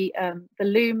the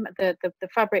loom, the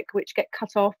fabric which get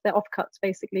cut off, the offcuts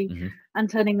basically, and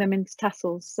turning them into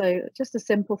tassels. So just a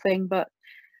simple thing, but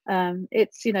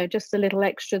it's, you know, just a little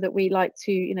extra that we like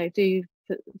to, you know, do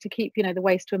to keep, you know, the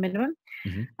waste to a minimum.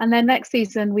 And then next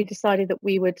season we decided that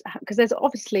we would, because there's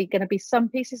obviously going to be some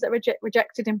pieces that are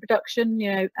rejected in production,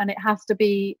 you know, and it has to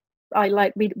be,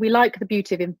 we like the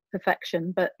beauty of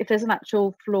imperfection, but if there's an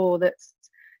actual flaw that's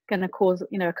going to cause,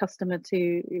 you know, a customer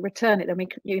to return it, then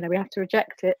we have to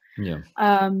reject it.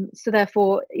 So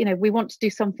therefore, you know, we want to do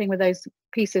something with those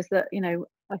pieces that, you know,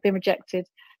 have been rejected.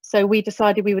 So we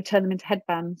decided we would turn them into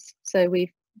headbands. So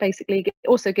we've basically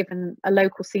also given a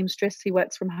local seamstress who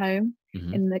works from home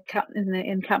in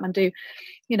Kathmandu,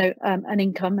 you know,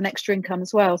 an extra income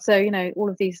as well. So, you know, all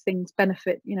of these things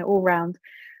benefit, you know, all round.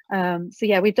 So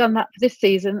yeah, we've done that for this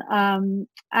season,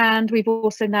 and we've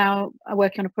also now are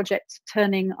working on a project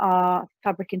turning our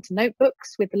fabric into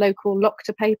notebooks with the local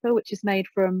Locta paper, which is made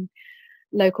from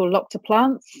local Locta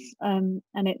plants, and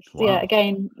it's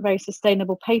again very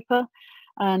sustainable paper,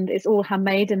 and it's all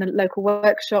handmade in a local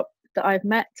workshop that I've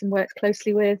met and worked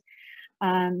closely with.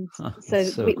 And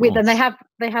then they have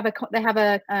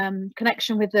a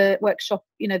connection with the workshop,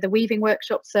 you know, the weaving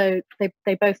workshop, so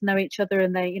they both know each other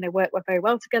and they, you know, work very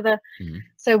well together.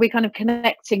 So we're kind of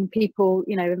connecting people,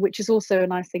 you know, which is also a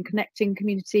nice thing, connecting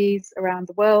communities around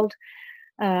the world.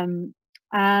 And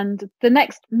the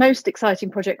next most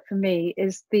exciting project for me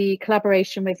is the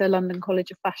collaboration with the London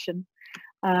College of Fashion,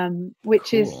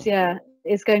 which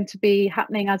is going to be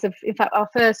happening as of, in fact, our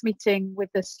first meeting with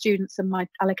the students and my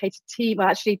allocated team, well,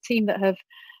 actually team that have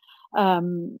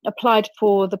applied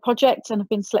for the project and have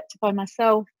been selected by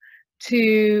myself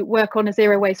to work on a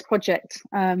zero waste project.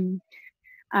 And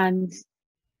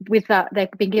with that, they've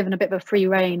been given a bit of a free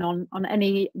rein on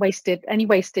any wastage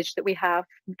that we have.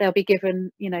 They'll be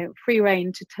given, you know, free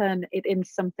rein to turn it into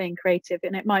something creative,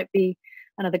 and it might be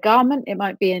another garment, it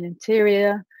might be an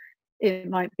interior, it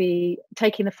might be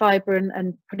taking the fibre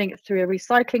and putting it through a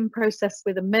recycling process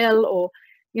with a mill, or,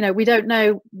 you know, we don't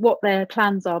know what their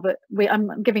plans are, but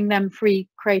I'm giving them free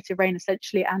creative reign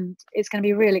essentially, and it's going to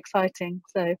be really exciting.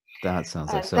 So that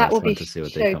sounds like so much fun to see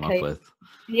what they come up with.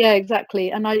 Yeah,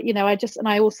 exactly. And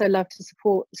I also love to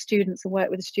support the students and work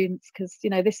with the students, because,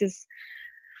 you know,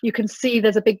 you can see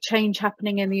there's a big change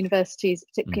happening in the universities,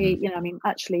 particularly, you know, I mean,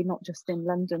 actually not just in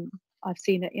London. I've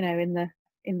seen it, you know,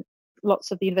 in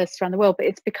lots of the universities around the world, but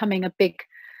it's becoming a big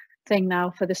thing now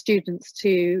for the students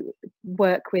to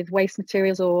work with waste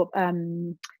materials or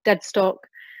dead stock,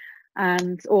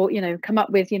 or, you know, come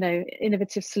up with, you know,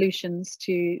 innovative solutions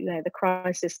to, you know, the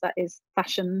crisis that is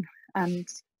fashion, and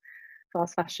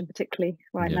fast fashion particularly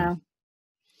right now.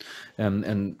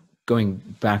 And going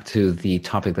back to the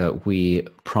topic that we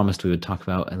promised we would talk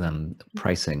about, and then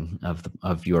pricing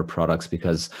of your products,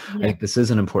 because I think this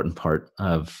is an important part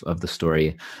of the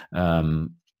story,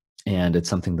 and it's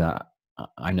something that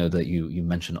I know that you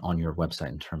mentioned on your website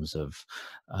in terms of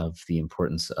the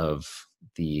importance of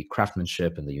the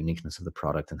craftsmanship and the uniqueness of the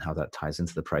product and how that ties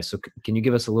into the price. So can you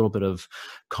give us a little bit of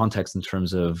context in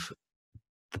terms of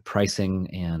the pricing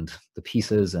and the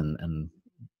pieces and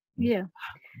yeah,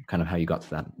 kind of how you got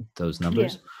to those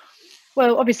numbers? Yeah.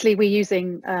 Well, obviously we're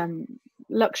using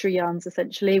luxury yarns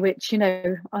essentially, which, you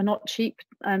know, are not cheap.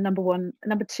 Number one.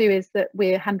 Number two is that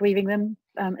we're hand weaving them.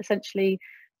 Essentially,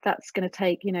 that's going to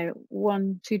take, you know,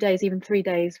 1-2 days, even 3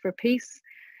 days for a piece.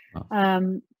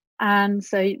 Wow. And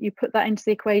so you put that into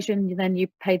the equation, then you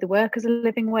pay the workers a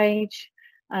living wage,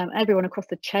 everyone across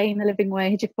the chain a living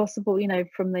wage if possible, you know,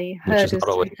 from the herders. Which is not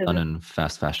always done in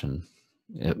fast fashion.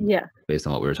 Yeah. Based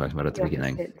on what we were talking about at the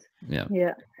beginning. Yeah.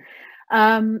 Yeah.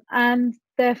 And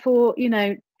therefore, you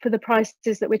know, for the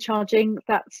prices that we're charging,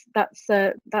 that's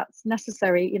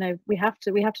necessary. You know, we have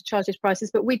to charge these prices,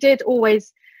 but we did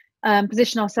always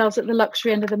position ourselves at the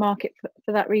luxury end of the market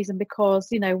for that reason,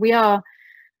 because, you know, we are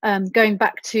going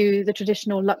back to the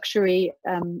traditional luxury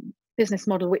business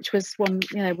model, which was one,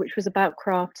 you know, which was about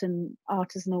craft and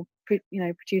artisanal,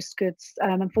 produced goods.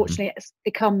 Unfortunately, it's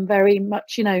become very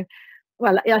much, you know,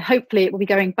 well, hopefully it will be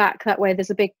going back that way. There's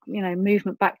a big, you know,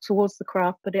 movement back towards the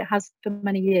craft, but it has for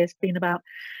many years been about,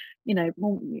 you know,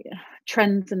 more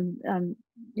trends and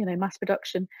you know, mass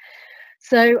production.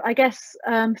 So I guess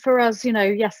for us, you know,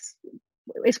 yes,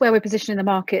 it's where we're positioned in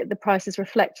the market. The prices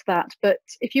reflect that. But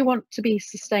if you want to be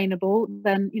sustainable,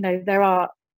 then, you know, there are,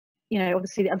 you know,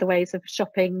 obviously other ways of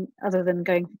shopping other than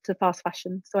going to fast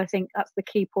fashion. So I think that's the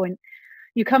key point.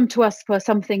 You come to us for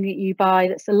something that you buy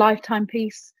that's a lifetime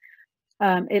piece.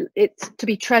 It's to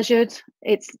be treasured.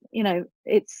 It's, you know,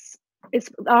 it's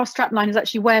our strapline is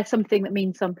actually wear something that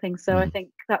means something. So I think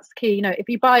that's key. You know, if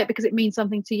you buy it because it means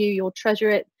something to you, you'll treasure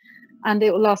it, and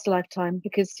it will last a lifetime,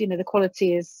 because, you know, the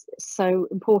quality is so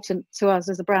important to us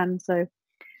as a brand. So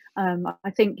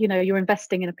I think, you know, you're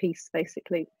investing in a piece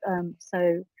basically.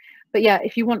 But yeah,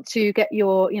 if you want to get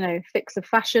your, you know, fix of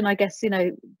fashion, I guess, you know,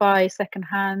 buy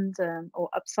secondhand or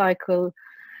upcycle,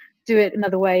 do it in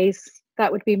other ways.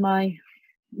 That would be my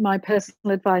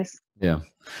personal advice. Yeah,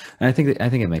 and I think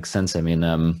it makes sense. I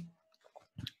mean,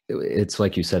 it's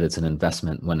like you said, it's an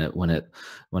investment. When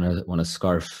a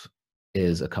scarf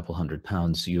is a couple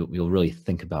 £100, you'll really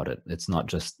think about it. It's not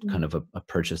just kind of a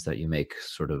purchase that you make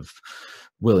sort of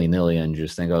willy-nilly and you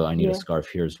just think, oh, I need a scarf,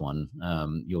 here's one.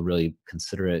 You'll really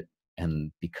consider it,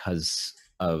 and because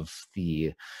of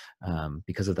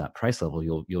that price level,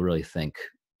 you'll really think,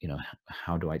 you know,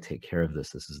 how do I take care of this?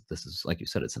 This is like you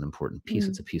said, it's an important piece.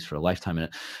 It's a piece for a lifetime.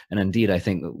 And indeed, I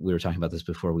think we were talking about this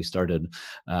before we started.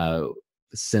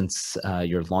 Since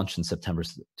your launch in September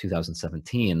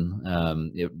 2017,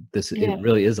 it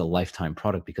really is a lifetime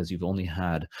product, because you've only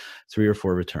had 3 or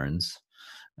 4 returns,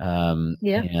 and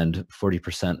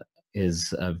 40%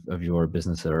 is of your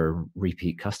business are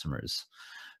repeat customers.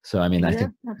 So I mean, I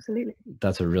think absolutely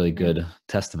that's a really good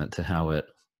testament to how it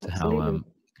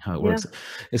works.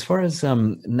 As far as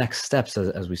next steps,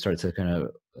 as we start to kind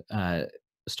of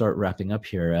start wrapping up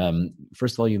here,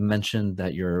 first of all, you mentioned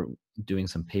that you're doing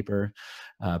some paper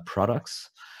products,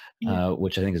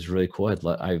 which I think is really cool.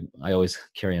 I always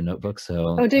carry a notebook,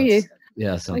 so do you?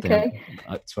 Yeah, something. Okay.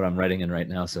 That's what I'm writing in right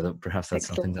now, so perhaps that's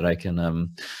something that I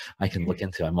can look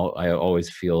into. I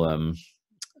always feel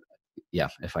yeah,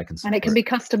 if I can support. And it can be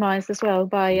customized as well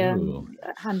by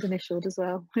hand initialed as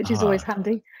well, which is always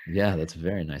handy. Yeah, that's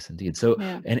very nice indeed. So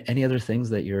any other things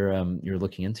that you're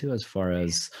looking into as far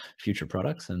as future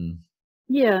products and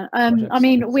I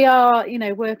mean, we are, you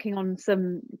know, working on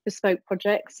some bespoke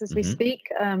projects as we speak.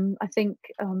 I think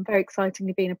very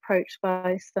excitingly being approached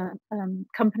by some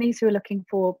companies who are looking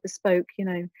for bespoke, you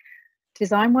know,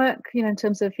 design work, you know, in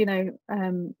terms of, you know,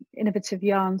 innovative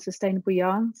yarns, sustainable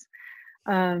yarns.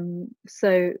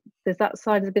 So there's that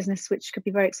side of the business which could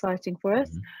be very exciting for us.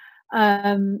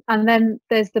 And then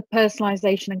there's the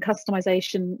personalization and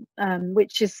customization,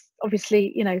 which is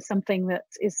obviously, you know, something that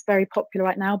is very popular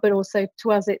right now, but also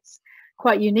to us it's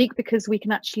quite unique because we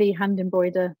can actually hand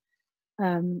embroider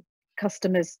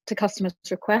customers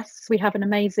requests. We have an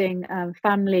amazing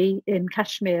family in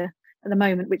Kashmir at the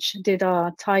moment which did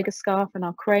our tiger scarf and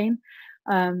our crane.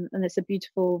 And it's a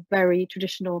beautiful, very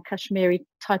traditional Kashmiri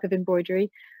type of embroidery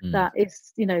that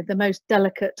is, you know, the most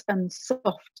delicate and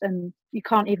soft, and you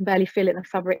can't even barely feel it in the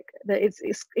fabric. That it's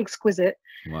exquisite.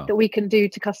 Wow. That we can do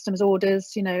to customers'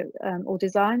 orders, you know, or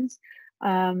designs.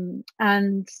 And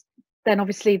then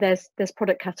obviously there's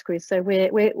product categories. So we're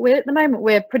at the moment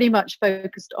we're pretty much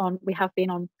focused on. We have been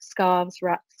on scarves,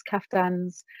 wraps,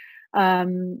 kaftans,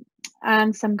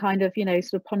 and some kind of, you know,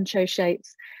 sort of poncho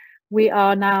shapes. We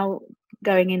are now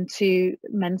going into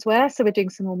menswear. So we're doing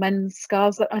some more men's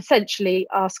scarves. Essentially,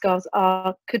 our scarves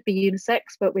could be unisex,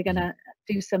 but we're going to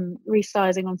do some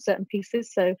resizing on certain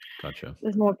pieces. So gotcha.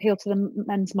 There's more appeal to the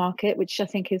men's market, which I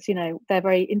think is, they're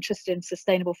very interested in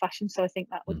sustainable fashion. So I think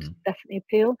that would definitely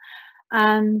appeal.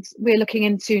 And we're looking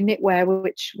into knitwear,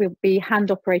 which will be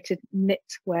hand operated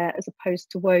knitwear as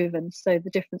opposed to woven. So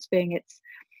the difference being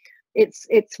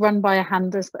it's run by a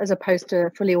hand as opposed to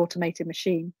a fully automated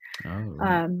machine. Oh,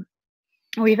 right.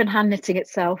 Or even hand knitting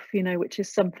itself, which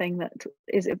is something that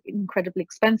is incredibly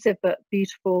expensive but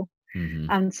beautiful,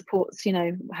 and supports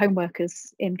home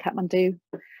workers in Kathmandu.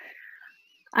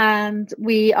 And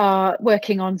we are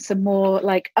working on some more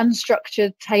like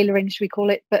unstructured tailoring, should we call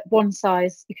it, but one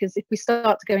size, because if we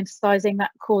start to go into sizing,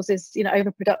 that causes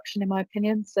overproduction, in my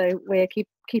opinion. So we're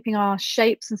keeping our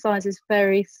shapes and sizes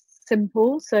very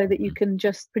simple, so that you can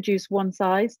just produce one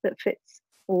size that fits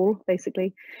all,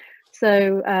 basically.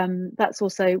 So that's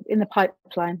also in the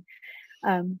pipeline.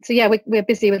 So yeah, we're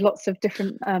busy with lots of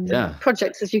different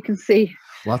projects, as you can see.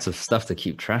 Lots of stuff to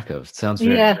keep track of. It sounds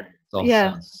very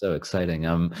sounds so exciting.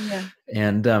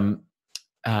 And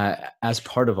as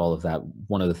part of all of that,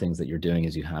 one of the things that you're doing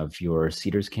is you have your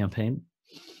Cedars campaign,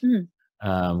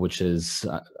 which is,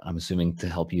 I'm assuming, to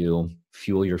help you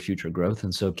fuel your future growth.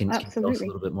 And so can you tell us a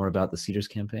little bit more about the Cedars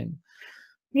campaign?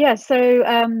 Yeah, so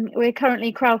we're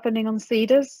currently crowdfunding on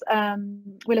Cedars.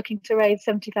 We're looking to raise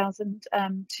 70,000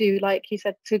 to, like you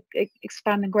said, to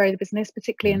expand and grow the business,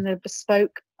 particularly in the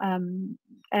bespoke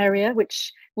area,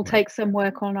 which will take some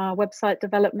work on our website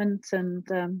development.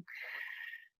 And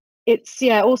it's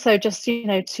also just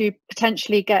to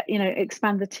potentially get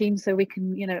expand the team so we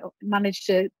can manage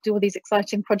to do all these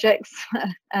exciting projects.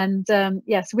 And so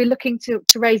we're looking to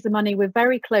raise the money. We're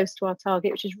very close to our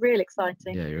target, which is really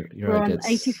exciting. We're on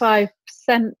 85%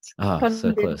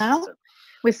 funded now.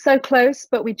 We're so close,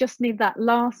 but we just need that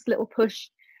last little push.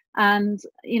 And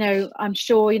I'm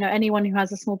sure anyone who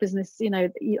has a small business,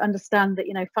 you understand that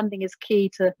funding is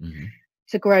key to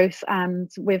growth, and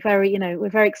we're very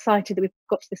excited that we've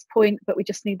got to this point, but we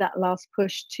just need that last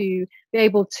push to be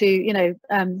able to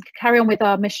carry on with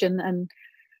our mission. And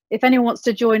if anyone wants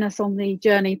to join us on the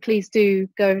journey, please do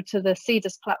go to the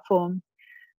Cedars platform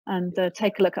and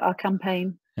take a look at our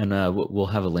campaign. And we'll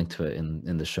have a link to it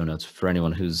in the show notes for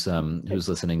anyone who's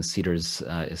listening. Cedars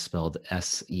is spelled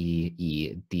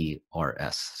SEEDRS,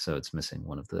 so it's missing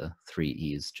one of the 3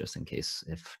 E's, just in case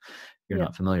if you're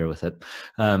not familiar with it.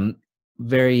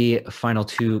 Very final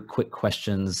 2 quick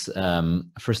questions.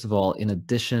 First of all, in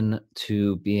addition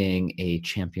to being a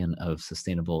champion of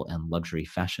sustainable and luxury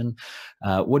fashion,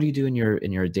 what do you do in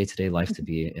your day-to-day life to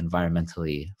be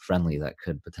environmentally friendly that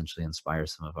could potentially inspire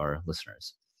some of our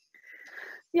listeners?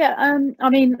 Yeah, I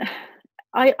mean,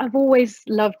 I've always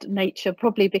loved nature,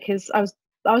 probably because I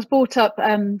was brought up.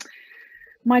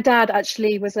 My dad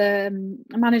actually was a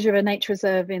manager of a nature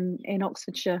reserve in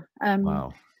Oxfordshire.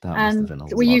 Wow. And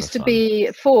we used to be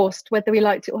forced, whether we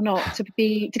liked it or not, to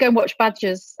go and watch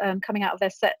badgers coming out of their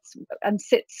sets and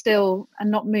sit still and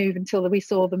not move until we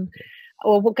saw them,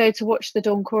 or we'll go to watch the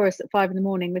dawn chorus at 5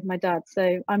 a.m. with my dad.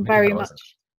 So I'm very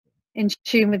much in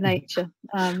tune with nature.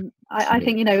 I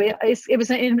think it was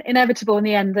inevitable in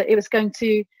the end that it was going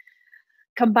to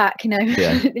come back,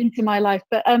 into my life.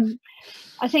 But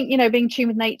I think being in tune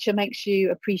with nature makes you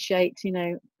appreciate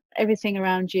everything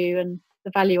around you and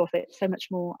the value of it so much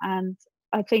more. And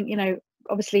I think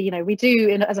obviously we do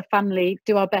as a family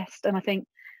do our best, and I think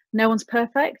no one's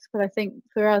perfect, but I think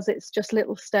for us it's just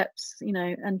little steps,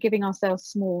 and giving ourselves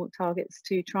small targets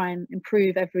to try and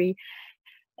improve every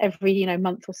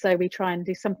month or so. We try and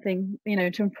do something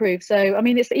to improve. So I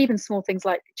mean, it's even small things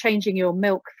like changing your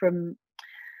milk from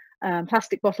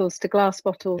plastic bottles to glass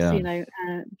bottles, milk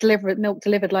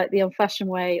delivered like the old-fashioned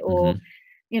way, or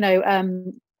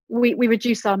we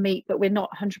reduce our meat, but we're not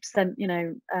 100%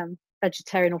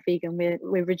 vegetarian or vegan.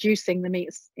 We're reducing the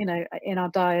meats in our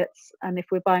diets, and if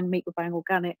we're buying meat, we're buying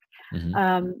organic.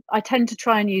 I tend to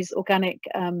try and use organic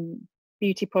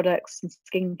beauty products and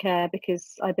skincare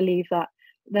because I believe that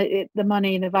the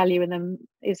money and the value in them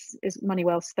is money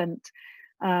well spent.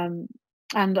 And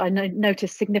I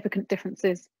notice significant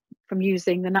differences from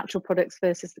using the natural products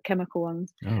versus the chemical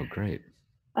ones. Oh, great.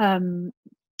 And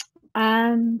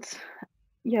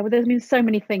yeah, well, there's been so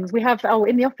many things. We have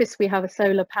in the office we have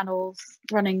solar panels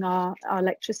running our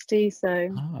electricity,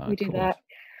 so we do that.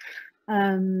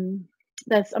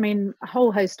 There's a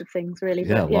whole host of things really.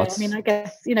 But I mean, I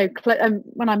guess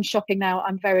when I'm shopping now,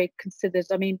 I'm very considered.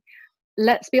 I mean,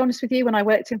 let's be honest with you, when I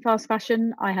worked in fast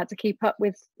fashion, I had to keep up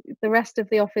with the rest of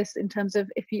the office in terms of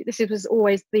this was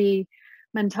always the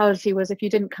mentality was if you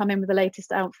didn't come in with the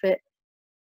latest outfit,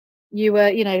 you were,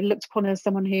 you know, looked upon as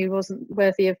someone who wasn't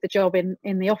worthy of the job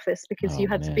in the office, because you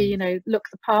had to be, you know, look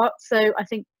the part. So I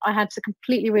think I had to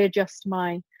completely readjust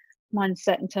my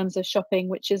mindset in terms of shopping,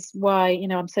 which is why, you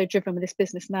know, I'm so driven with this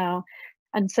business now.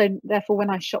 And so therefore, when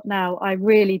I shop now, I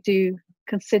really do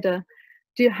consider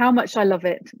how much I love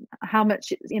it, how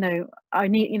much, you know, I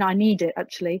need it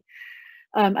actually.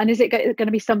 And is it going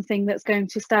to be something that's going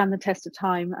to stand the test of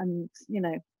time, and, you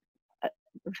know,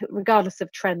 regardless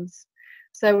of trends.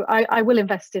 So I will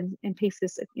invest in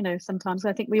pieces, you know, sometimes.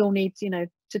 I think we all need, you know,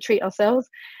 to treat ourselves.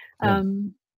 Yeah.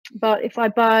 But if I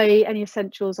buy any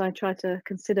essentials, I try to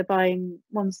consider buying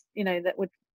ones, you know, that would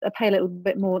pay a little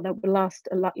bit more, that would last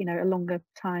a lot, you know, a longer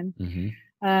time.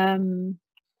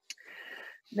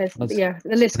 There's the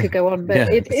list could go on, but yeah,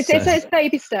 it's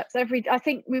baby steps. I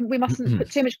think we mustn't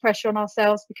put too much pressure on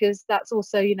ourselves, because that's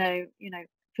also, you know,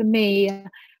 for me,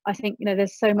 I think, you know,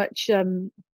 there's so much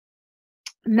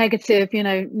negative, you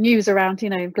know, news around, you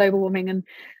know, global warming, and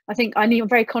I think I'm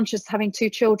very conscious, having 2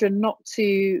 children, not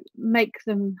to make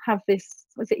them have this,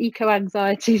 what's it, eco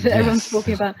anxiety that everyone's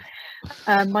talking about.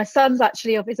 My son's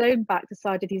actually, of his own back,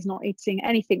 decided he's not eating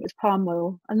anything with palm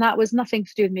oil, and that was nothing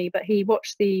to do with me, but he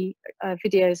watched the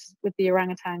videos with the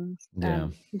orangutans,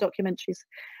 documentaries,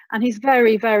 and he's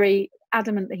very, very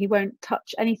adamant that he won't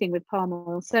touch anything with palm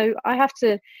oil. So I have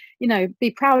to, you know, be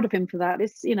proud of him for that.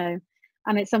 It's, you know,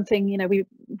 and it's something, you know, we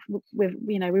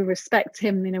respect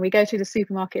him. You know, we go through the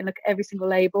supermarket and look at every single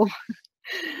label.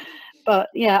 But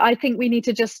yeah, I think we need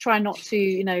to just try not to,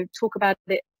 you know, talk about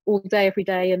it all day, every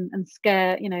day, and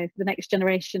scare, you know, the next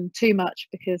generation too much,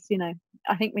 because, you know,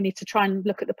 I think we need to try and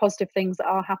look at the positive things that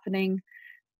are happening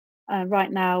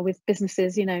right now with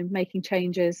businesses, you know, making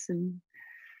changes, and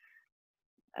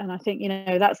I think, you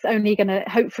know, that's only going to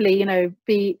hopefully, you know,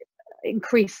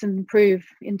 increase and improve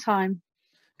in time.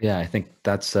 Yeah, I think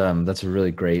that's a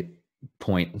really great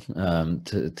point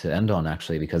to end on,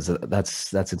 actually, because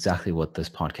that's exactly what this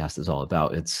podcast is all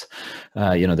about. It's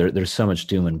you know, there's so much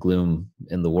doom and gloom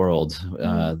in the world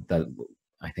that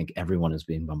I think everyone is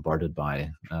being bombarded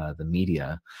by the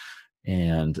media,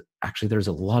 and actually there's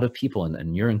a lot of people,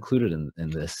 and you're included in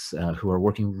this, who are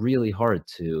working really hard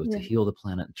to heal the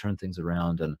planet and turn things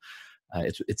around. And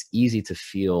it's easy to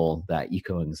feel that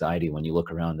eco anxiety when you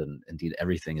look around and indeed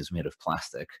everything is made of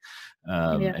plastic,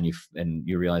 and you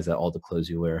realize that all the clothes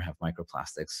you wear have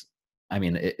microplastics. I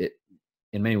mean, it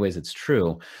in many ways it's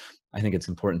true. I think it's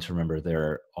important to remember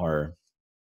there are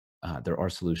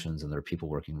solutions, and there are people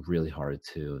working really hard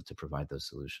to provide those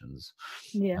solutions.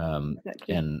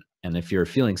 Exactly. And if you're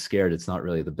feeling scared, it's not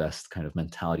really the best kind of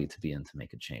mentality to be in to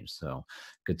make a change. So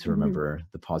good to remember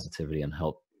the positivity and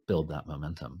help build that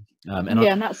momentum. And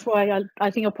that's why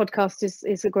I think your podcast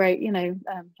is a great, you know,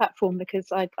 platform, because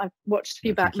I've watched a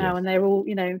few back now, and they're all,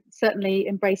 you know, certainly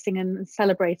embracing and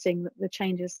celebrating the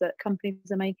changes that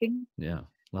companies are making. Yeah.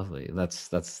 Lovely. That's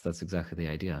exactly the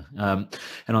idea.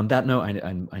 And on that note,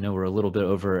 I know we're a little bit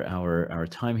over our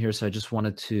time here, so I just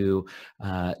wanted to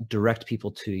direct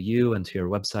people to you and to your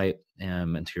website,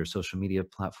 and to your social media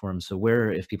platforms. So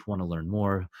where, if people want to learn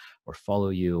more or follow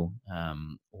you,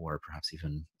 or perhaps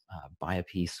even buy a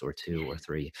piece or 2 or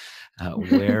 3,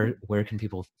 where can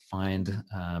people find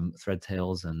Thread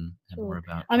Tales and more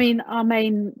about? I mean, our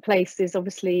main place is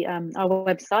obviously our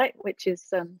website, which is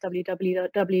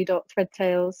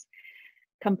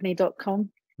www.threadtalescompany.com,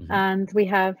 and we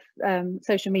have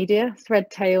social media,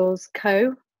 Thread Tales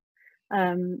Co,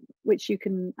 which you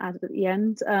can add at the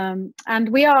end, and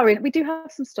we do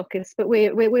have some stockists, but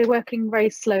we're working very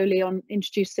slowly on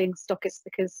introducing stockists,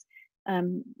 because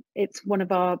it's one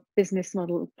of our business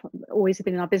model, always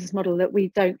been in our business model, that we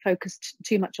don't focus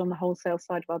too much on the wholesale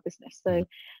side of our business. So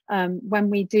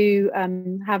when we do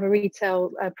have a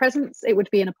retail presence, it would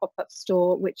be in a pop-up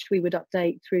store, which we would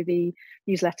update through the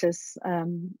newsletters.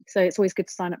 So it's always good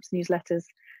to sign up to newsletters,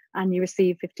 and you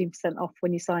receive 15% off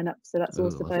when you sign up. So that's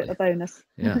also a bonus.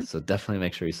 Yeah, so definitely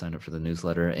make sure you sign up for the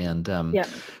newsletter. And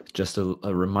just a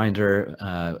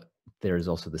reminder, there's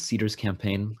also the Cedars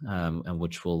campaign, and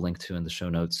which we'll link to in the show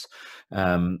notes.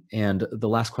 And the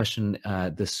last question,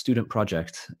 the student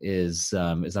project, is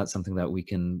that something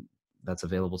that that's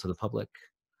available to the public?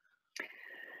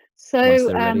 So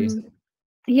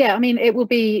yeah, I mean, it will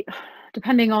be,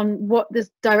 depending on what the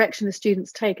direction the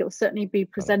students take, it will certainly be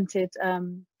presented.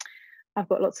 I've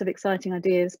got lots of exciting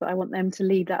ideas, but I want them to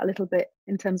lead that a little bit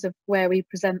in terms of where we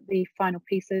present the final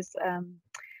pieces.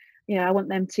 I want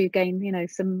them to gain, you know,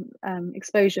 some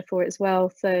exposure for it as well.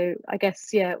 So I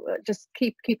guess, just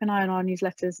keep an eye on our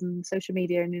newsletters and social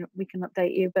media, and we can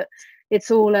update you. But it's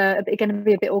all going to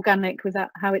be a bit organic with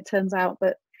that, how it turns out.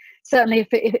 But certainly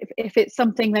if it's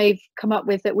something they've come up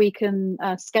with that we can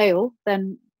scale,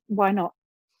 then why not?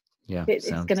 Yeah, it's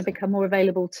going to become more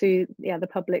available to the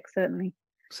public, certainly.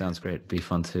 Sounds great. Be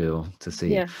fun to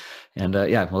see. Yeah. And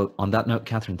well, on that note,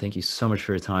 Katherine, thank you so much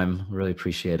for your time. Really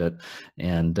appreciate it.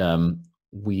 And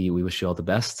we wish you all the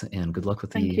best and good luck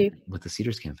with the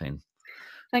Cedars campaign.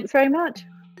 Thanks very much.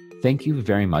 Thank you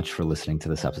very much for listening to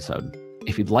this episode.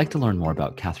 If you'd like to learn more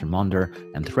about Katherine Maunder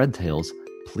and Threadtails,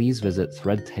 please visit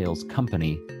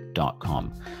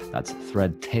threadtailscompany.com. That's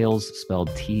Threadtails,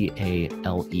 spelled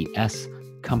Tales,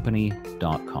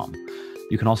 company.com.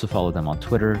 You can also follow them on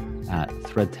Twitter at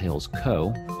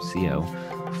threadtailsco, C-O,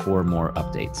 for more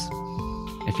updates.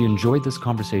 If you enjoyed this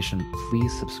conversation,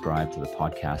 please subscribe to the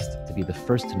podcast to be the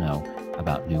first to know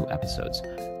about new episodes.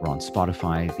 We're on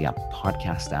Spotify, the Apple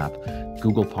Podcast app,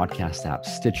 Google Podcast app,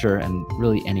 Stitcher, and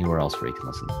really anywhere else where you can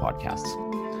listen to podcasts.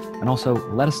 And also,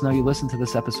 let us know you listened to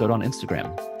this episode on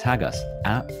Instagram. Tag us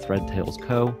at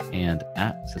threadtailsco and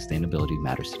at Sustainability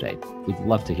Matters Today. We'd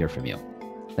love to hear from you.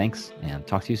 Thanks, and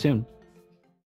talk to you soon.